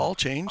he's using ball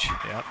change.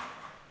 Yep.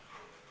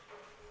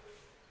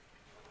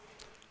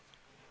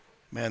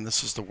 Man,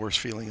 this is the worst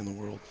feeling in the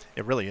world.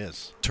 It really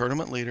is.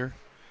 Tournament leader.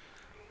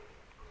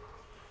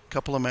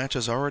 Couple of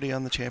matches already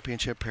on the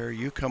championship pair.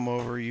 You come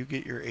over, you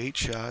get your 8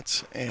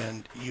 shots,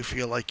 and you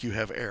feel like you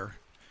have air.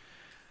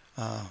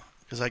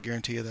 Because I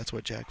guarantee you that's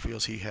what Jack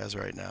feels he has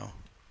right now.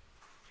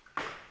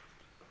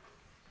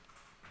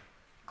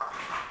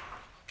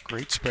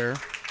 Great spare.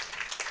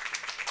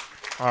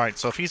 All right,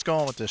 so if he's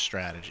going with this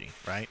strategy,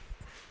 right?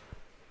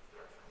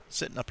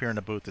 Sitting up here in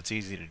the booth, it's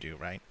easy to do,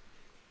 right?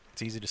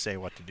 It's easy to say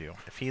what to do.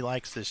 If he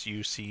likes this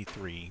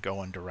UC3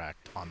 going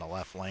direct on the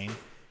left lane,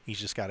 he's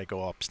just got to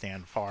go up,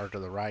 stand far to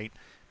the right,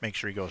 make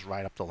sure he goes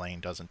right up the lane,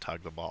 doesn't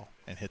tug the ball,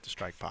 and hit the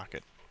strike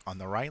pocket. On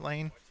the right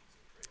lane,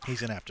 he's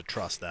going to have to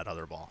trust that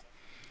other ball.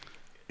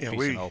 Yeah, he's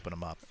going to open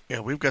him up.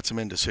 Yeah, we've got some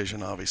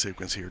indecision, obviously, we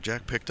can see here.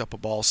 Jack picked up a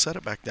ball, set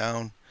it back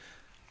down,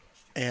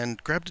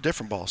 and grabbed a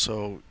different ball.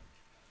 So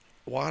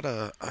what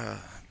a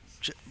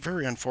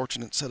very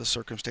unfortunate set of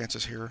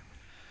circumstances here.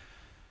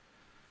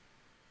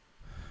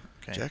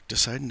 Okay. Jack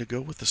deciding to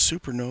go with the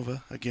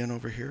Supernova again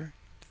over here.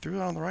 Threw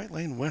it on the right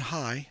lane, went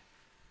high.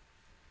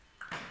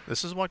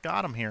 This is what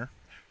got him here.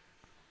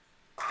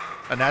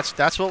 And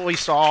that's what we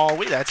saw.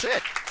 That's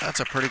it. That's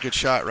a pretty good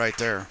shot right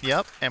there.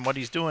 Yep. And what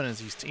he's doing is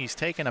he's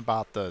taking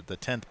about the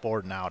 10th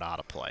board and out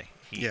of play.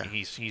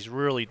 He's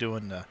really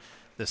doing the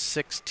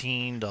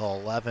 16 to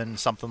 11,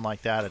 something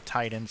like that, a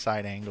tight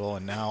inside angle,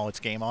 and now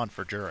it's game on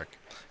for Jurek.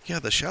 Yeah,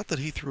 the shot that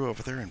he threw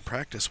over there in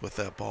practice with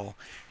that ball,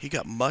 he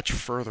got much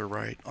further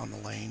right on the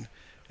lane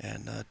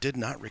and did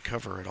not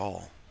recover at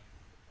all.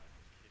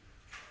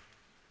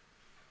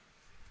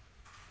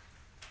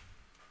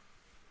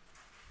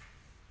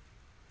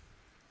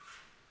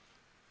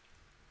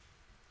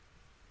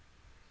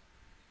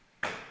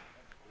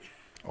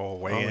 Oh,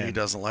 way in. He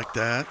doesn't like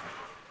that.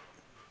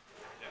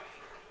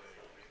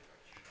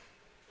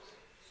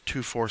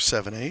 2, 4,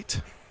 7,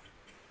 8.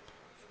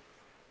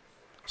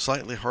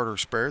 Slightly harder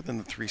spare than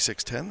the 3,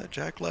 6, 10 that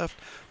Jack left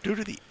due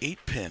to the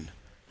 8-pin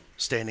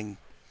standing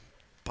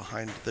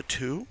behind the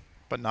 2.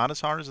 But not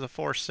as hard as the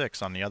 4,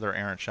 6 on the other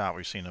errant shot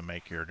we've seen him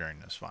make here during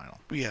this final.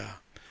 Yeah,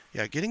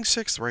 getting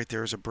 6th right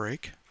there is a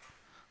break.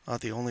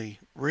 The only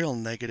real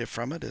negative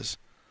from it is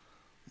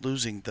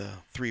losing the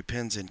 3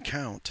 pins in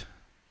count.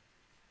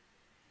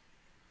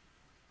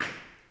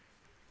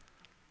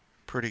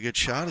 Pretty good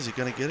shot. Is he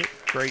going to get it?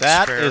 Great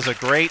spare. That is a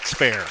great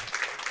spare.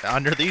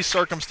 Under these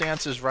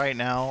circumstances right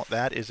now,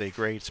 that is a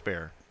great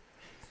spare.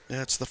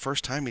 Yeah, it's the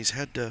first time he's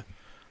had to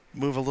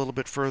move a little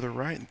bit further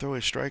right and throw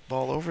a strike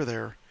ball over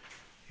there.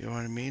 You know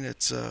what I mean?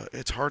 It's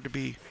hard to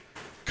be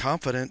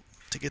confident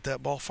to get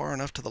that ball far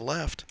enough to the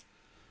left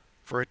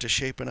for it to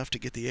shape enough to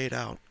get the 8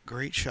 out.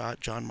 Great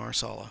shot, John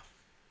Marsala.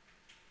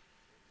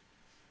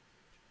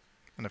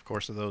 And, of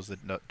course, for those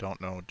that don't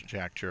know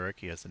Jack Jurek,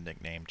 he has the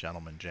nickname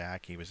Gentleman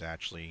Jack. He was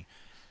actually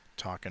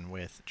talking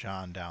with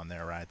John down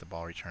there right at the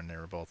ball return. They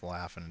were both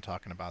laughing and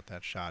talking about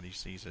that shot.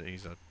 He's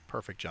a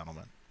perfect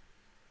gentleman.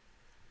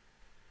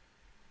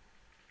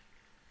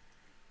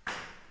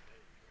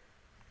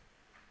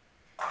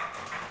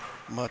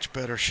 Much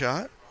better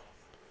shot.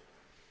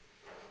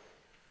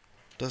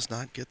 Does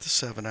not get the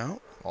 7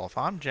 out. Well, if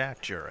I'm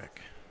Jack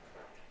Jurek,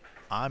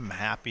 I'm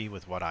happy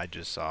with what I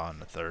just saw in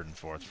the 3rd and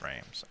 4th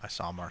frames. I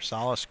saw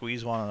Marsala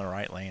squeeze one on the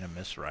right lane and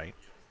miss right.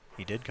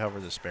 He did cover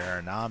the spare,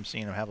 and now I'm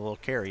seeing him have a little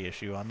carry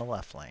issue on the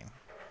left lane.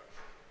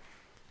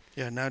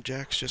 Yeah, now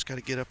Jack's just got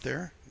to get up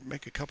there,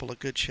 make a couple of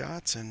good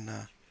shots, and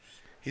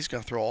he's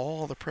going to throw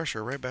all the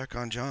pressure right back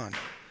on John.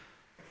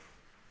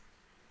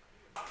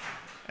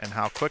 And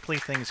how quickly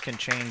things can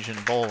change in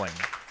bowling.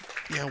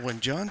 Yeah, when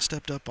John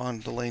stepped up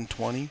on the lane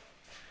 20,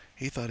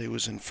 he thought he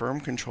was in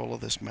firm control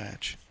of this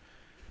match.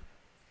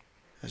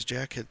 As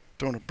Jack had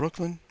thrown a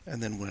Brooklyn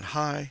and then went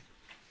high,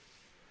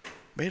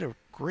 made a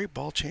great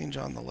ball change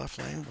on the left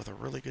lane with a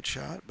really good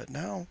shot, but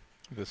now...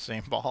 The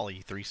same ball,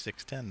 he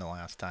 3-6-10 the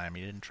last time.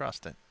 He didn't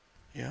trust it.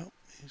 Yeah,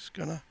 he's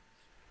going to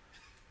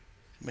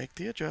make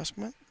the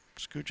adjustment,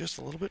 scoot just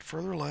a little bit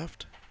further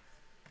left.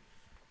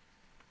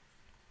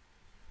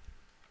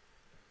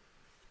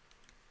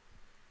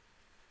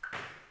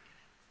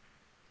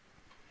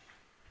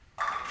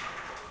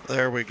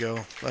 There we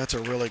go. That's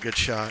a really good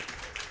shot.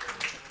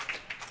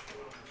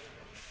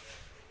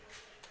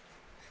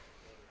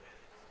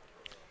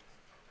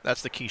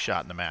 That's the key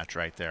shot in the match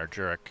right there.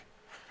 Jurek,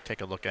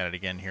 take a look at it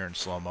again here in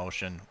slow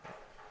motion.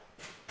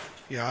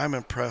 Yeah, I'm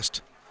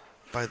impressed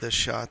by this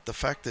shot. The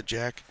fact that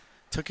Jack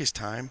took his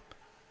time,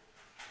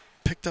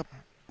 picked up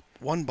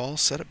one ball,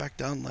 set it back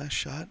down last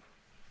shot,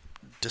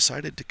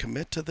 decided to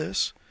commit to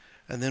this,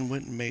 and then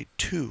went and made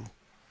 2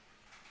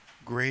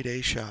 grade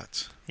A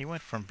shots. He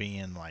went from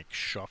being like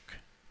shook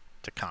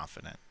to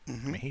confident. I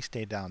mean, he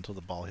stayed down until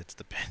the ball hits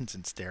the pins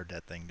and stared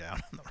that thing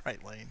down on the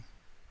right lane.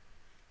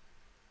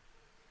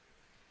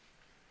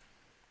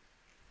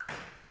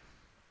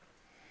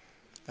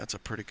 That's a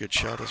pretty good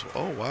shot as well.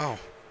 Oh, wow.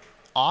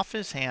 Off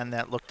his hand,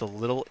 that looked a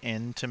little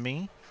in to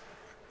me.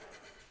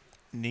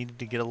 Needed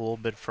to get a little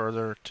bit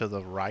further to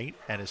the right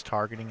at his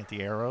targeting at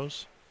the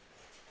arrows.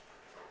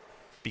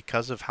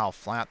 Because of how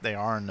flat they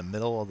are in the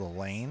middle of the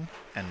lane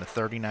and the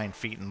 39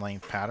 feet in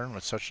length pattern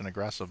with such an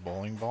aggressive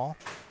bowling ball.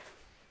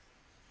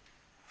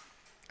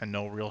 And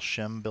no real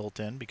shim built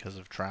in because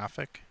of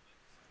traffic.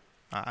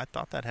 I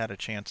thought that had a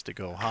chance to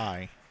go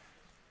high.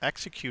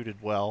 Executed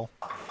well,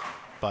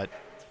 but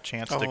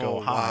chance to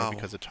go high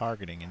because of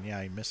targeting. And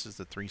yeah, he misses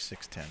the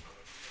 3-6-10.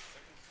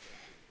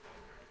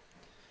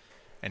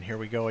 And here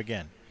we go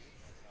again.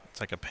 It's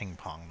like a ping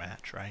pong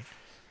match, right?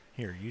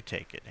 Here, you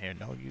take it. Here,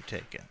 no, you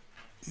take it.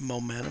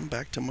 Momentum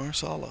back to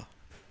Marsala.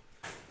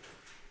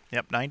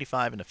 Yep,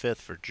 95 in the 5th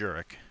for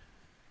Jurek.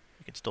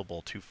 He can still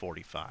bowl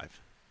 245.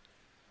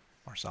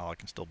 Marsala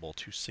can still bowl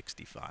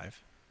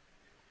 265.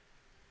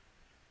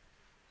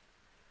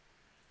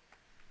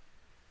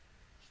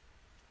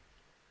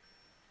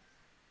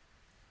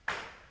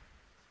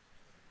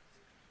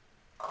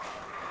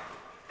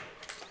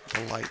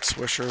 The light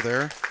swisher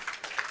there.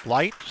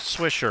 Light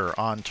swisher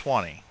on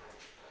 20.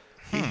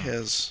 He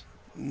has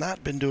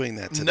not been doing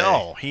that today.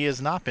 No, he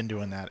has not been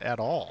doing that at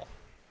all.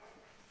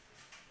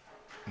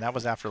 And that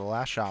was after the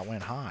last shot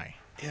went high.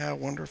 Yeah, I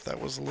wonder if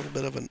that was a little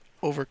bit of an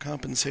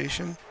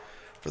overcompensation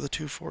for the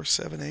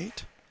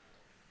 2-4-7-8.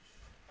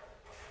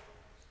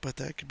 But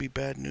that could be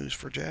bad news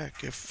for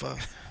Jack if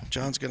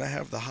John's going to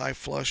have the high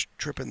flush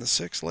tripping the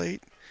 6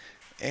 late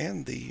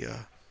and the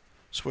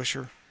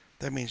swisher.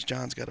 That means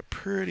John's got a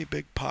pretty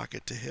big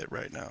pocket to hit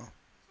right now.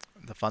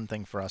 The fun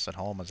thing for us at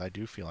home is I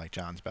do feel like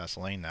John's best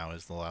lane now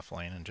is the left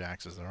lane and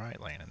Jack's is the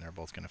right lane, and they're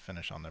both going to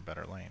finish on their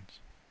better lanes.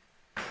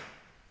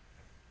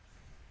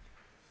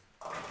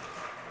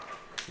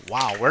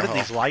 Wow, where did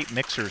these light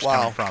mixers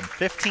come from?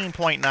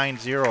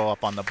 15.90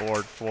 up on the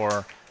board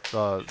for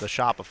the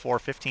shot before,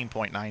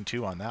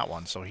 15.92 on that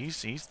one. So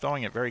he's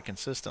throwing it very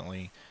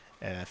consistently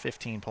at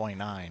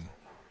 15.9.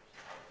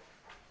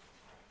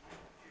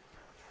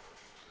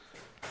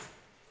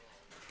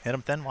 Hit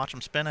him thin, watch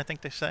him spin, I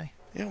think they say.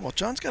 Yeah, well,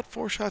 John's got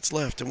 4 shots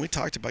left, and we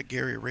talked about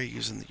Gary Ray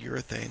using the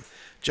urethane.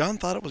 John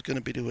thought it was going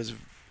to be to his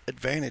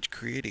advantage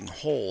creating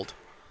hold.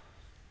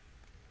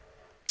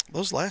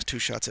 Those last 2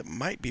 shots, it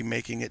might be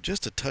making it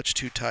just a touch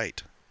too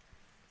tight.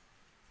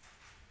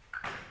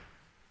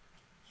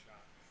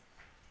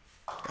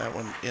 That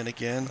one in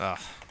again,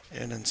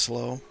 in and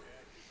slow.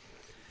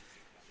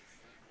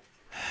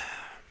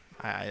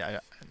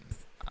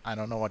 I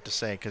don't know what to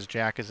say because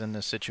Jack is in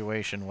this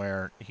situation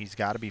where he's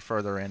got to be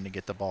further in to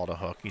get the ball to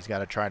hook. He's got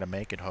to try to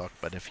make it hook,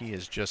 but if he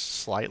is just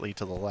slightly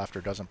to the left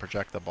or doesn't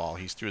project the ball,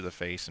 he's through the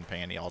face and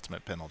paying the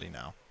ultimate penalty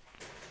now.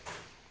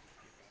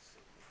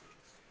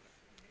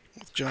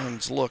 With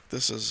John's look,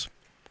 this is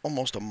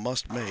almost a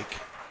must-make.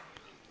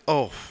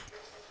 Oh.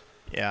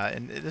 Yeah,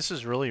 and this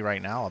is really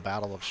right now a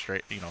battle of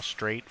straight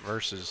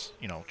versus,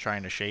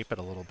 trying to shape it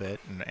a little bit,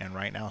 and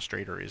right now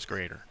straighter is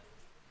greater.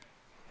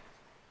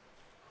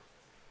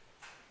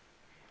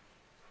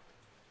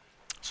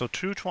 So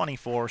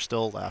 2:24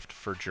 still left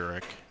for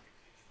Jurek.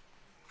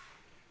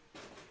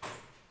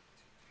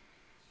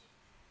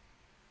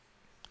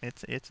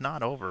 It's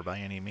not over by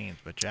any means,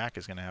 but Jack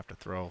is going to have to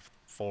throw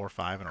 4 or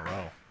 5 in a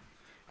row.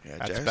 Yeah,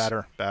 That's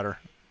Jack's better.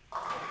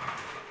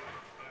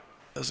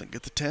 doesn't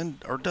get the 10,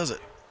 or does it?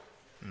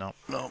 Nope.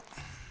 No.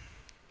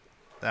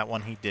 That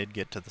one he did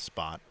get to the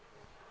spot.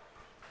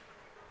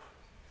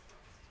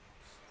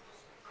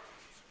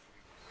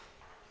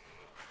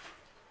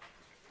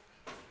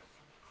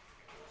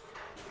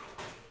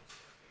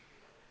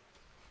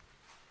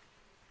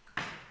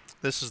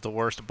 This is the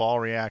worst ball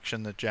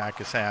reaction that Jack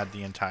has had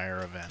the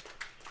entire event.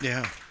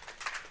 Yeah.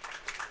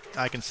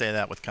 I can say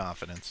that with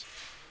confidence.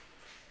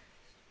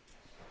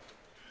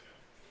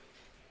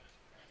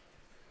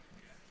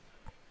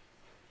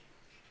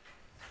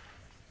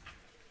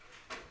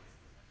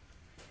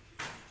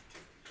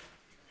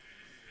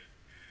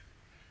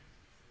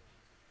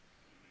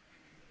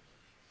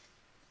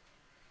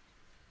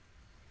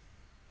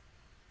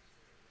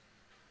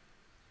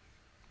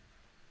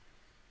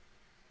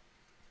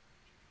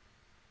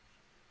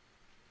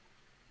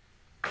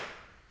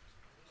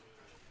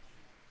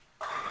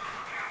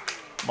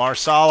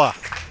 Marsala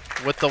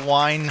with the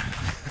wine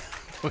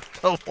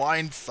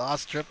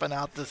sauce dripping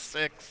out the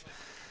 6.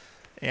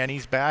 And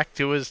he's back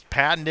to his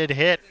patented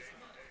hit.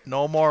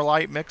 No more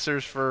light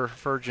mixers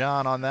for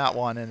John on that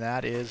one, and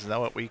that is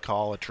what we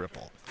call a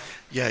triple.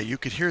 Yeah, you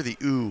could hear the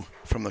ooh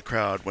from the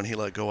crowd when he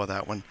let go of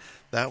that one.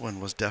 That one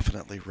was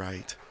definitely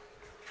right.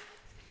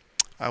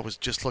 I was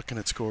just looking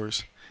at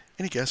scores.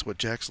 Any guess what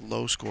Jack's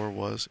low score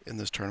was in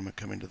this tournament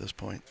coming to this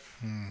point?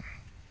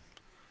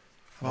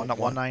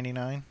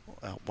 199?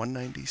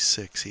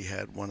 196 he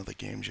had one of the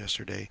games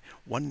yesterday.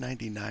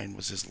 199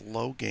 was his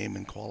low game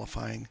in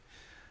qualifying.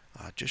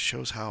 Just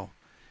shows how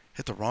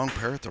hit the wrong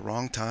pair at the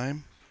wrong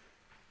time.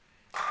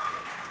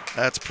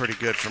 That's pretty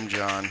good from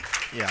John.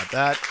 Yeah,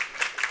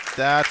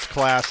 that's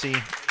classy.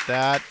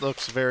 That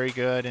looks very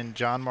good. And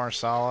John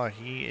Marsala,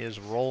 he is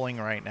rolling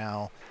right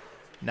now.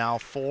 Now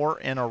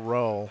 4 in a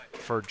row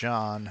for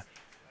John.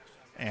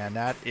 And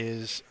that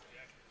is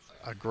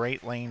a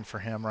great lane for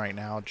him right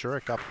now.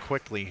 Jurek up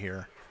quickly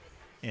here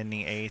in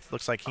the 8th.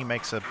 Looks like he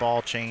makes a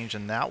ball change,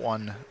 and that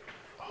one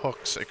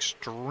hooks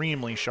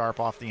extremely sharp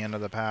off the end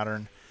of the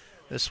pattern.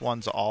 This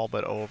one's all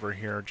but over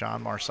here.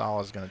 John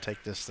Marsala is going to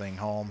take this thing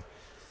home.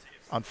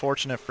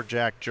 Unfortunate for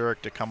Jack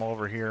Jurek to come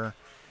over here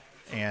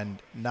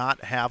and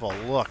not have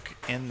a look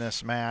in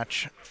this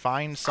match.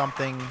 Find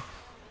something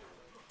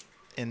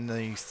in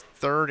the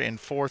 3rd and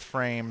 4th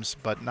frames,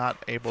 but not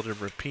able to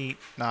repeat,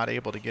 not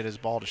able to get his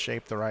ball to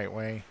shape the right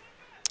way.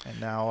 And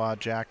now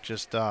Jack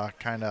just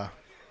kind of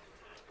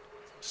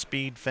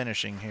speed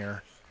finishing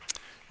here.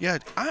 Yeah,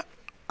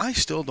 I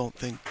still don't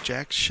think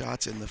Jack's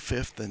shots in the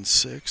 5th and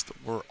 6th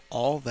were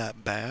all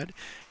that bad.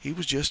 He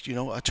was just,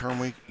 a term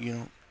we,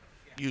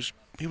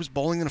 he was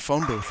bowling in a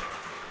phone booth.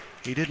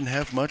 He didn't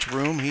have much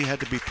room. He had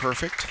to be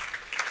perfect,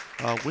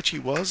 which he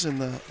was in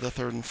the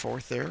 3rd and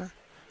 4th there.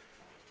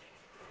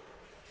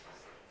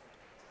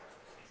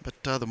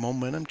 But the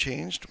momentum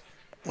changed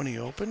when he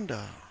opened,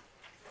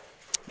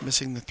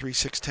 missing the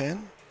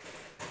 3-6-10.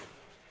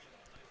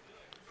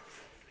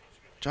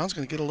 John's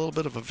going to get a little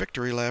bit of a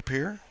victory lap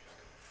here.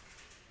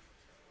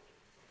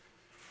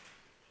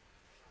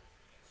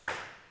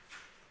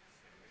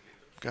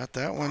 Got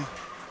that one.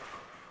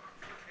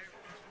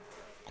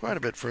 Quite a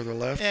bit further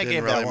left. Yeah, didn't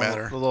gave really that one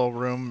matter. a little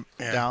room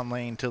Yeah. down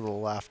lane to the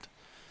left.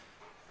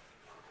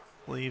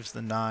 Leaves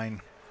the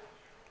 9.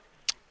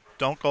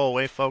 Don't go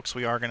away, folks.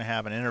 We are going to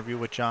have an interview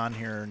with John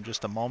here in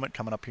just a moment,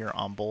 coming up here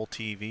on Bowl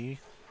TV.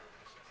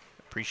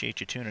 Appreciate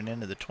you tuning in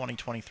to the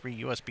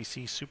 2023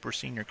 USBC Super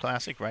Senior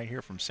Classic right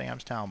here from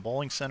Samstown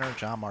Bowling Center.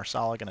 John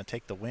Marsala going to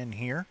take the win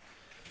here.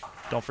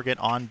 Don't forget,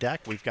 on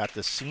deck, we've got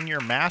the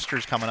Senior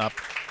Masters coming up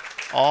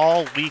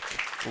all week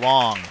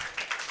long.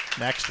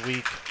 Next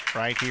week,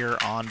 right here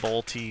on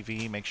Bowl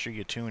TV. Make sure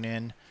you tune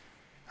in.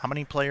 How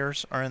many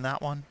players are in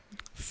that one?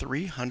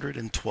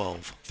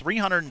 312.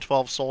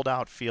 312 sold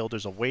out field.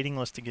 There's a waiting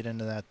list to get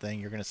into that thing.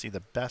 You're going to see the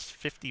best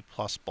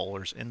 50-plus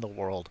bowlers in the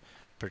world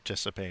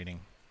participating.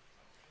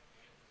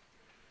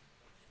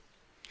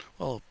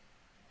 Well,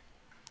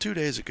 2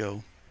 days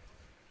ago,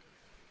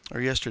 or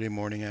yesterday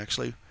morning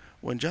actually,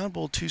 when John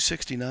bowled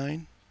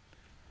 269,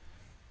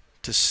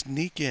 to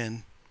sneak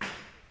in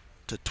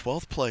to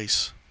 12th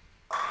place,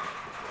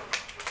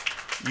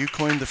 you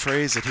coined the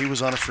phrase that he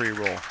was on a free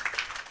roll.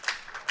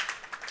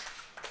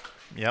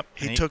 Yep.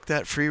 He took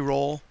that free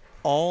roll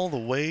all the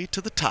way to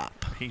the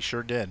top. He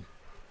sure did.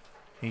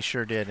 He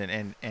sure did.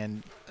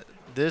 And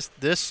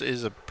this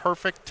is a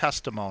perfect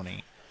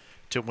testimony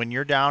to when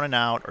you're down and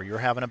out, or you're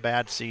having a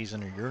bad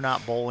season, or you're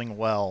not bowling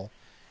well,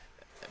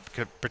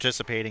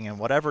 participating in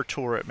whatever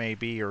tour it may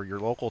be, or your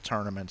local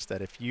tournaments,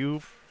 that if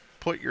you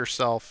put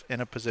yourself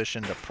in a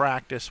position to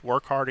practice,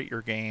 work hard at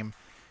your game,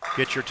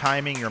 get your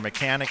timing, your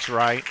mechanics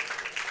right,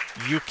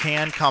 you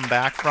can come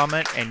back from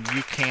it and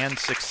you can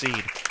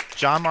succeed.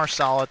 John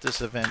Marsala at this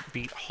event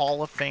beat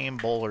Hall of Fame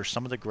bowlers,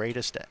 some of the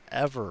greatest to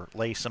ever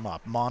lace him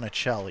up.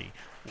 Monticelli,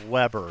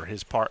 Weber,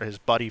 his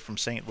buddy from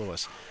St.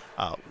 Louis,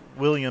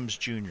 Williams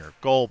Jr.,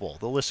 Goebel.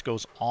 The list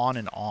goes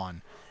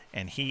on.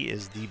 And he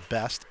is the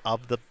best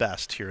of the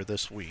best here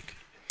this week.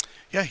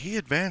 Yeah, he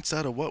advanced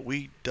out of what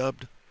we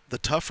dubbed the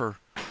tougher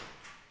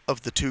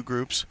of the two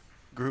groups.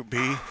 Group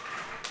B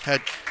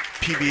had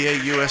PBA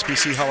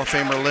USBC Hall of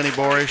Famer Lennie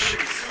Boresch,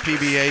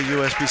 PBA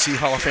USBC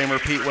Hall of Famer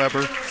Pete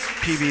Weber,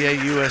 PBA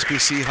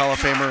USBC Hall of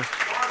Famer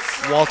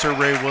Walter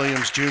Ray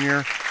Williams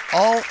Jr.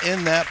 All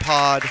in that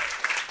pod.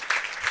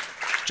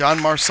 John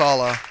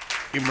Marsala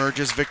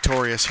emerges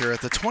victorious here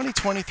at the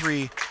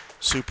 2023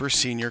 Super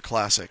Senior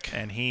Classic.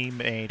 And he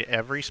made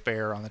every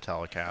spare on the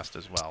telecast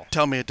as well.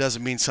 Tell me it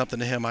doesn't mean something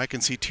to him. I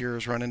can see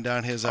tears running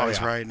down his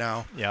eyes right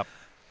now. Yep.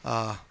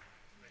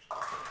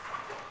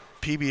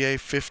 PBA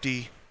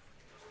 50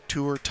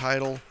 Tour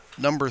title,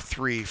 number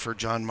 3 for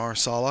John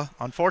Marsala.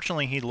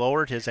 Unfortunately, he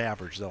lowered his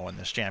average, though, in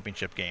this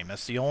championship game.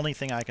 That's the only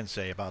thing I can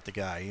say about the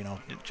guy. You know,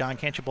 John,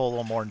 can't you bowl a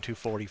little more than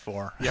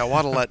 244? Yeah,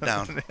 what a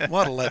letdown.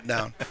 What a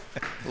letdown.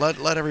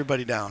 Let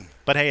everybody down.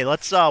 But, hey,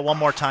 let's one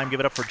more time give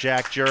it up for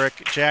Jack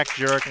Jurek. Jack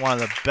Jurek, one of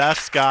the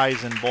best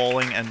guys in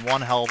bowling and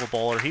one hell of a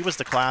bowler. He was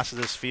the class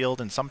of this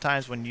field, and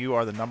sometimes when you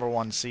are the number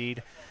 1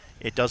 seed,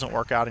 it doesn't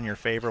work out in your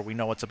favor. We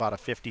know it's about a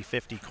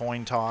 50-50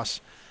 coin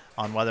toss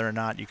on whether or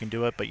not you can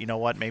do it, but you know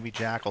what? Maybe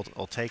Jack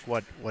will take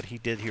what he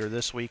did here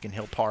this week and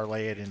he'll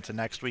parlay it into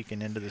next week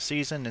and into the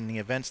season and the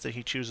events that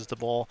he chooses to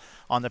bowl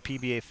on the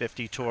PBA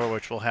 50 Tour,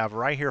 which we'll have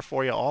right here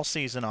for you all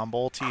season on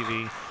Bowl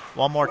TV.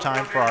 One more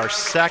time for our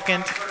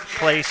second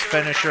place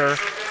finisher,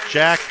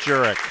 Jack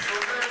Jurek.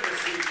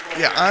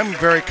 Yeah, I'm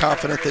very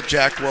confident that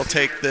Jack will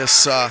take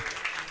this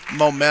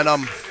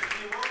momentum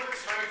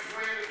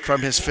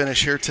from his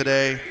finish here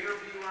today.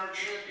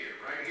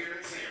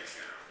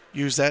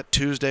 Use that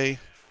Tuesday.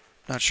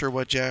 Not sure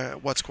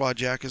what squad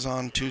Jack is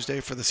on Tuesday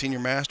for the Senior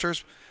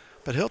Masters,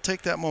 but he'll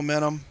take that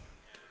momentum.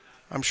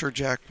 I'm sure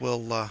Jack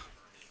will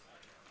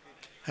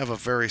have a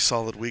very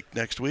solid week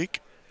next week.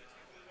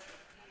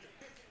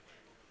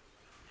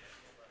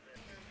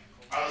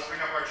 All right, let's bring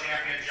up our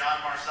champion,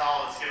 John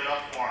Marsala. Let's give it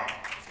up for him.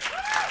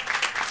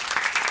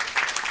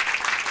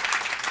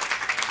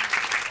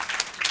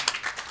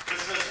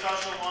 This is a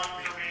special one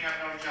for me. I've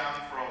known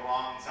John for a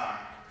long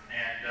time.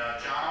 And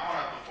John, I want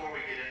to, before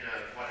we get into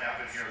what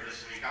happened here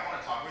this week, I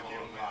want to talk a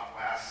little bit about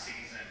last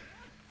season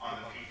on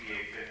the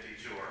PBA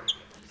 50 Tour.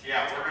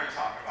 Yeah, we're going to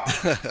talk about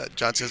it.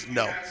 John says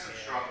no. You had some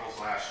struggles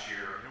last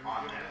year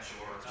on that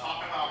tour.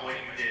 Talk about what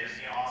you did in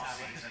the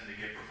off-season to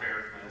get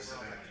prepared for this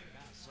event.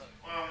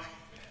 Well,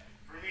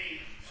 for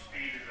me,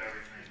 speed is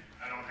everything.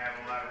 I don't have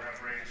a lot of rep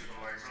range, so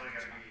I really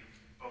got to be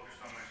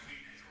focused on my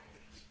speed control.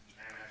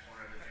 And that's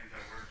one of the things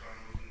I worked on,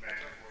 moving back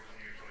and forth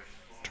when you're really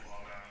just pulling the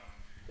ball down.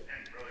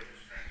 And really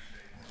just trying to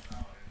stay more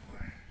solid in the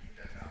line, keep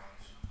that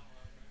balance.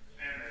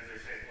 And as they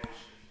say,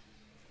 motion.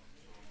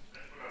 So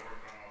that's what I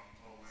worked on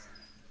all winter.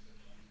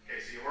 Okay,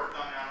 so you worked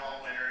on that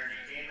all winter, and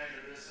you came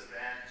into this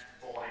event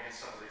bowling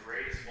against some of the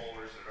greatest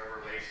bowlers that have ever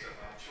laced it.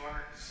 About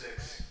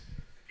 206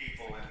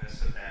 people in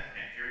this event,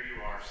 and here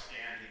you are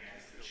standing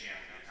as the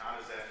champion. How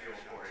does that feel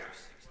for you?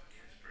 It's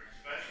pretty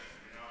special,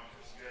 you know.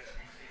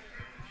 USBC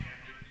tournament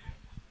champion.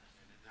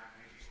 Not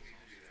many people get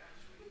to do that.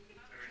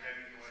 Every time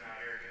you went out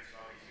here against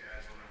all these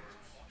guys, whether it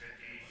was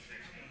 50,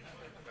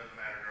 60, doesn't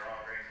matter. They're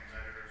all great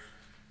competitors.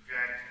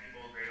 Jack, he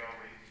bowled great all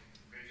week.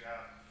 Great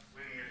job.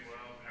 Winning as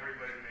well.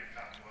 Everybody made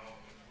top 12.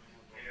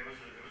 And it was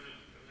a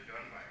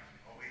gunfight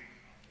all week.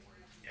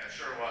 Yeah, it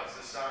sure was.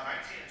 This 19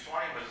 and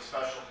 20 was a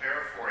special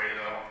pair for you,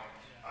 though.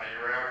 You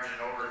were averaging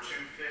over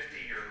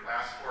 250 your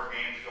last 4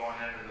 games going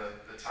into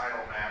the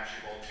title match.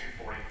 You bowled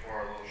 244,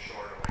 a little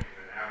short of what you've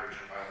been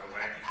averaging, by the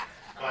way.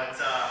 But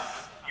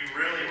you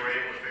really were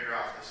able to figure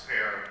out this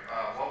pair.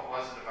 What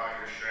was it about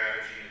your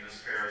strategy in this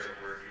pair that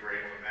you were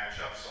able to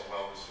match up so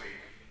well this week?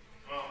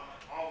 Well,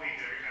 all week,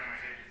 every time I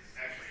hit,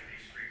 actually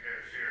these 3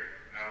 pairs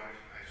here,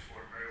 I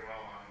scored very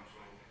well on them,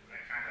 so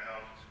that kind of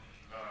helped.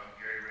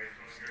 Gary Ray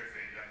throwing your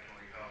thing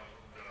definitely helped.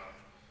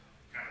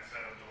 Kind of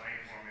set up the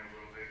lane for me a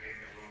little bit, gave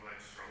me a little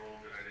extra hold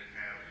that I didn't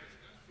have,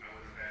 I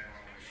wouldn't have had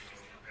normally, so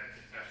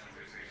that's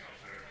definitely a big help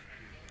there.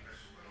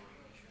 That's a little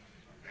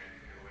and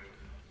get away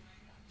with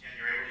it. And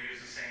you're able to use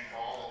the same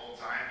ball the whole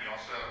time. You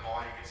also had a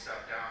ball you could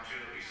step down to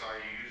that we saw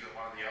you use at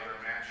one of the other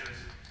matches.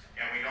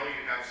 And we know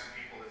you have some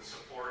people that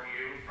support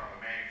you from a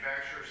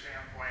manufacturer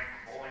standpoint,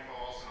 from bowling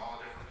balls and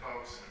all the different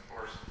folks, and of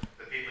course,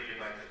 the people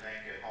you'd like to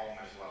thank at home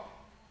as well.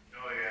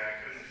 Oh yeah,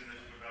 I couldn't do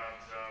this without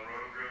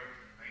Rotogrip.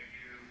 Thank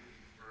you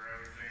for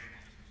everything.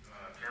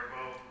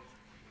 Turbo,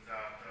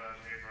 without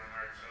Dave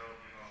Bernhardt's help,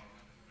 you know,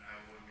 I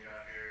wouldn't be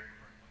out here.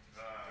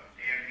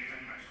 Dan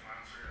Beeman, my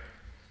sponsor,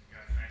 I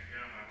got to thank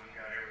him. I wouldn't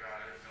got here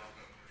without his help,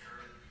 for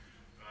sure.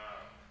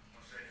 I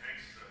want to say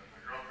thanks to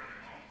my girlfriend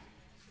at home.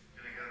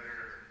 Been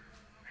together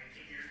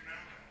 19 years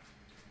now.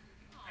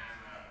 And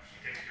she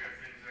takes care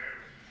of things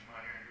there.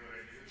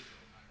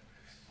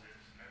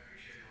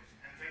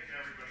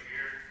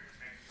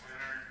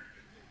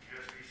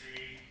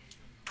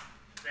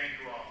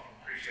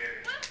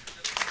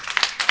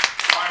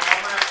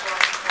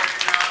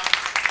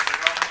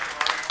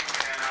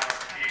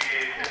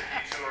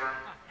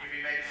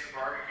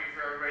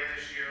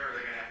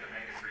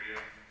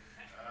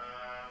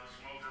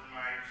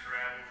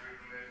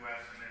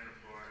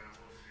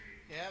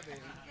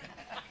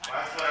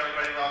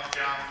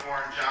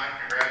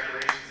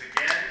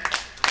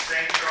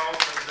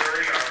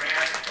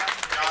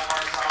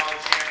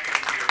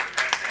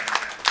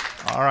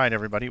 All right,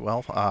 everybody.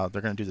 Well,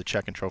 they're going to do the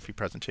check and trophy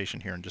presentation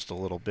here in just a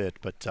little bit,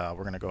 but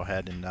we're going to go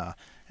ahead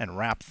and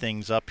wrap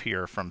things up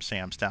here from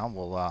Samstown.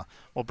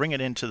 We'll bring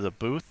it into the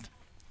booth.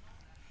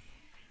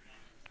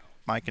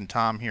 Mike and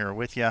Tom here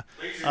with you.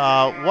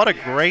 What a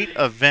great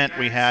event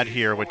we had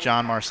here with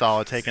John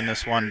Marsala taking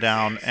this one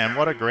down, and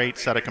what a great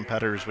set of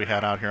competitors we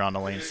had out here on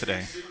the lanes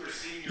today.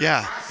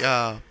 Yeah,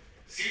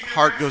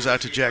 heart goes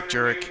out to Jack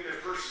Jurek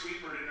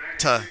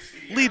to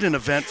lead an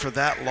event for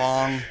that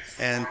long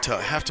and to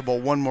have to bowl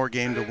one more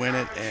game to win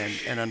it,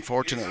 and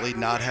unfortunately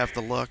not have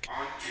the look.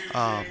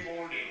 That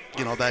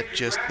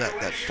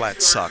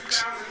flat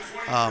sucks.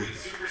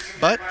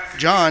 But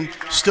John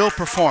still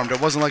performed.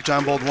 It wasn't like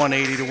John bowled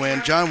 180 to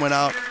win. John went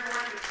out,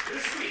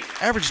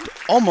 averaged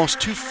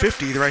almost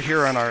 250 right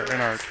here in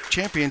our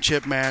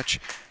championship match,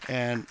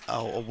 and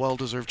a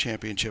well-deserved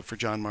championship for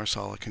John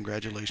Marsala.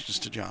 Congratulations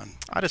to John.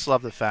 I just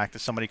love the fact that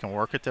somebody can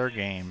work at their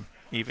game,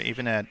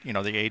 even at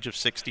the age of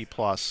 60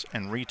 plus,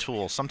 and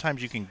retool.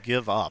 Sometimes you can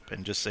give up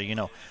and just say,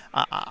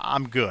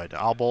 I'm good.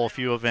 I'll bowl a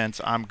few events.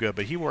 I'm good.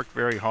 But he worked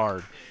very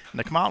hard, and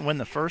to come out and win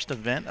the first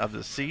event of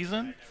the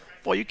season.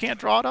 Boy, you can't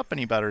draw it up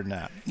any better than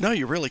that. No,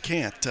 you really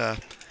can't.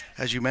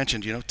 As you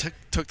mentioned,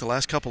 took the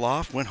last couple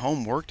off, went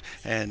home, worked,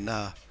 and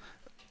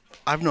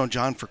I've known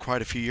John for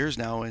quite a few years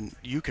now, and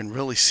you can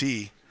really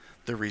see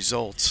the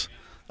results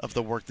of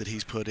the work that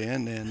he's put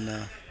in,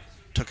 and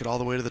took it all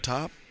the way to the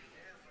top.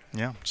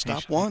 Yeah.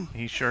 Stop one.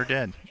 He sure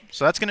did.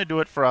 So that's going to do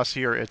it for us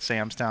here at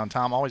Samstown.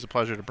 Tom, always a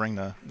pleasure to bring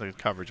the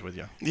coverage with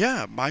you.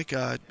 Yeah, Mike,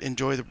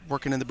 enjoy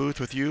working in the booth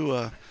with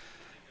you.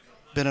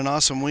 Been an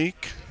awesome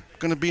week.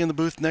 Going to be in the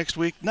booth next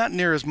week, not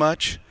near as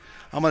much.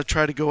 I'm going to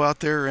try to go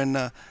out there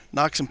and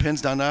knock some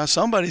pins down. Now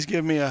somebody's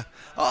giving me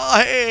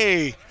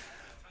hey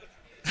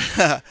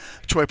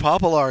Troy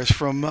Popolars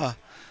from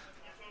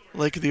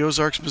Lake of the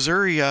Ozarks,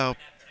 Missouri,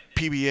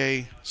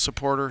 PBA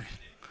supporter,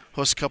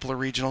 hosts a couple of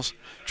regionals.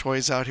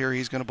 Troy's out here.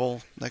 He's going to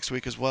bowl next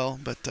week as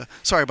well, but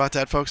sorry about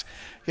that, folks.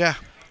 Yeah,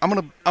 I'm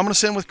gonna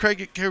send with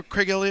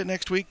Craig Elliott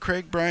next week.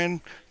 Craig,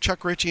 Brian,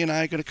 Chuck Ritchie, and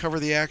I are going to cover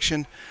the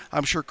action.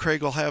 I'm sure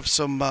Craig will have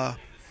some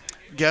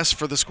guests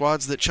for the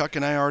squads that Chuck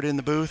and I are in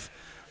the booth,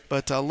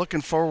 but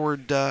looking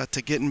forward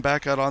to getting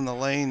back out on the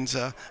lanes.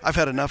 I've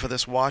had enough of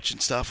this watching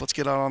stuff. Let's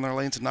get out on our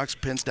lanes and knock some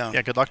pins down.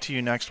 Yeah, good luck to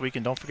you next week,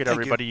 and don't forget,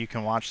 everybody, you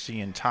can watch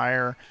the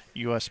entire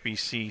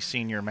USBC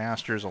Senior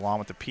Masters along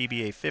with the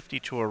PBA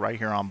 50 Tour right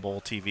here on Bowl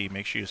TV.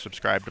 Make sure you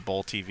subscribe to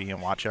Bowl TV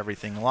and watch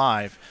everything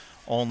live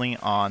only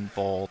on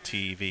Bowl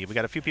TV. We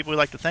got a few people we'd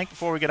like to thank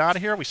before we get out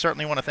of here. We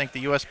certainly want to thank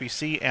the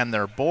USBC and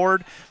their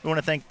board. We want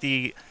to thank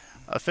the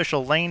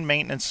official lane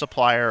maintenance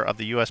supplier of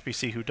the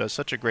USBC, who does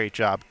such a great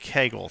job,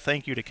 Kegel.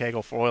 Thank you to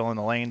Kegel for oiling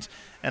the lanes,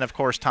 and of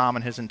course Tom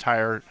and his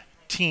entire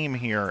team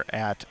here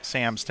at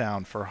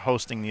Samstown for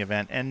hosting the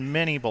event and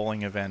many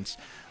bowling events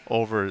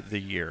over the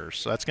years.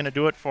 So that's going to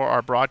do it for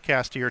our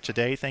broadcast here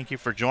today. Thank you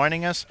for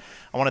joining us.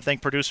 I want to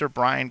thank producer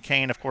Brian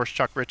Kane, of course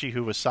Chuck Ritchie,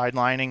 who was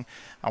sidelining.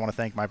 I want to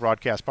thank my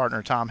broadcast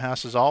partner Tom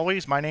Hess as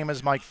always. My name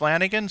is Mike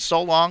Flanagan.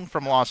 So long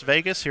from Las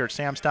Vegas here at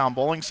Samstown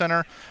Bowling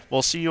Center.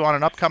 We'll see you on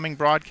an upcoming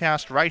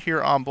broadcast right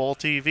here on Bowl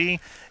TV.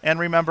 And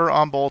remember,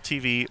 on Bowl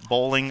TV,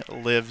 bowling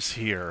lives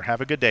here.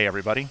 Have a good day,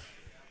 everybody.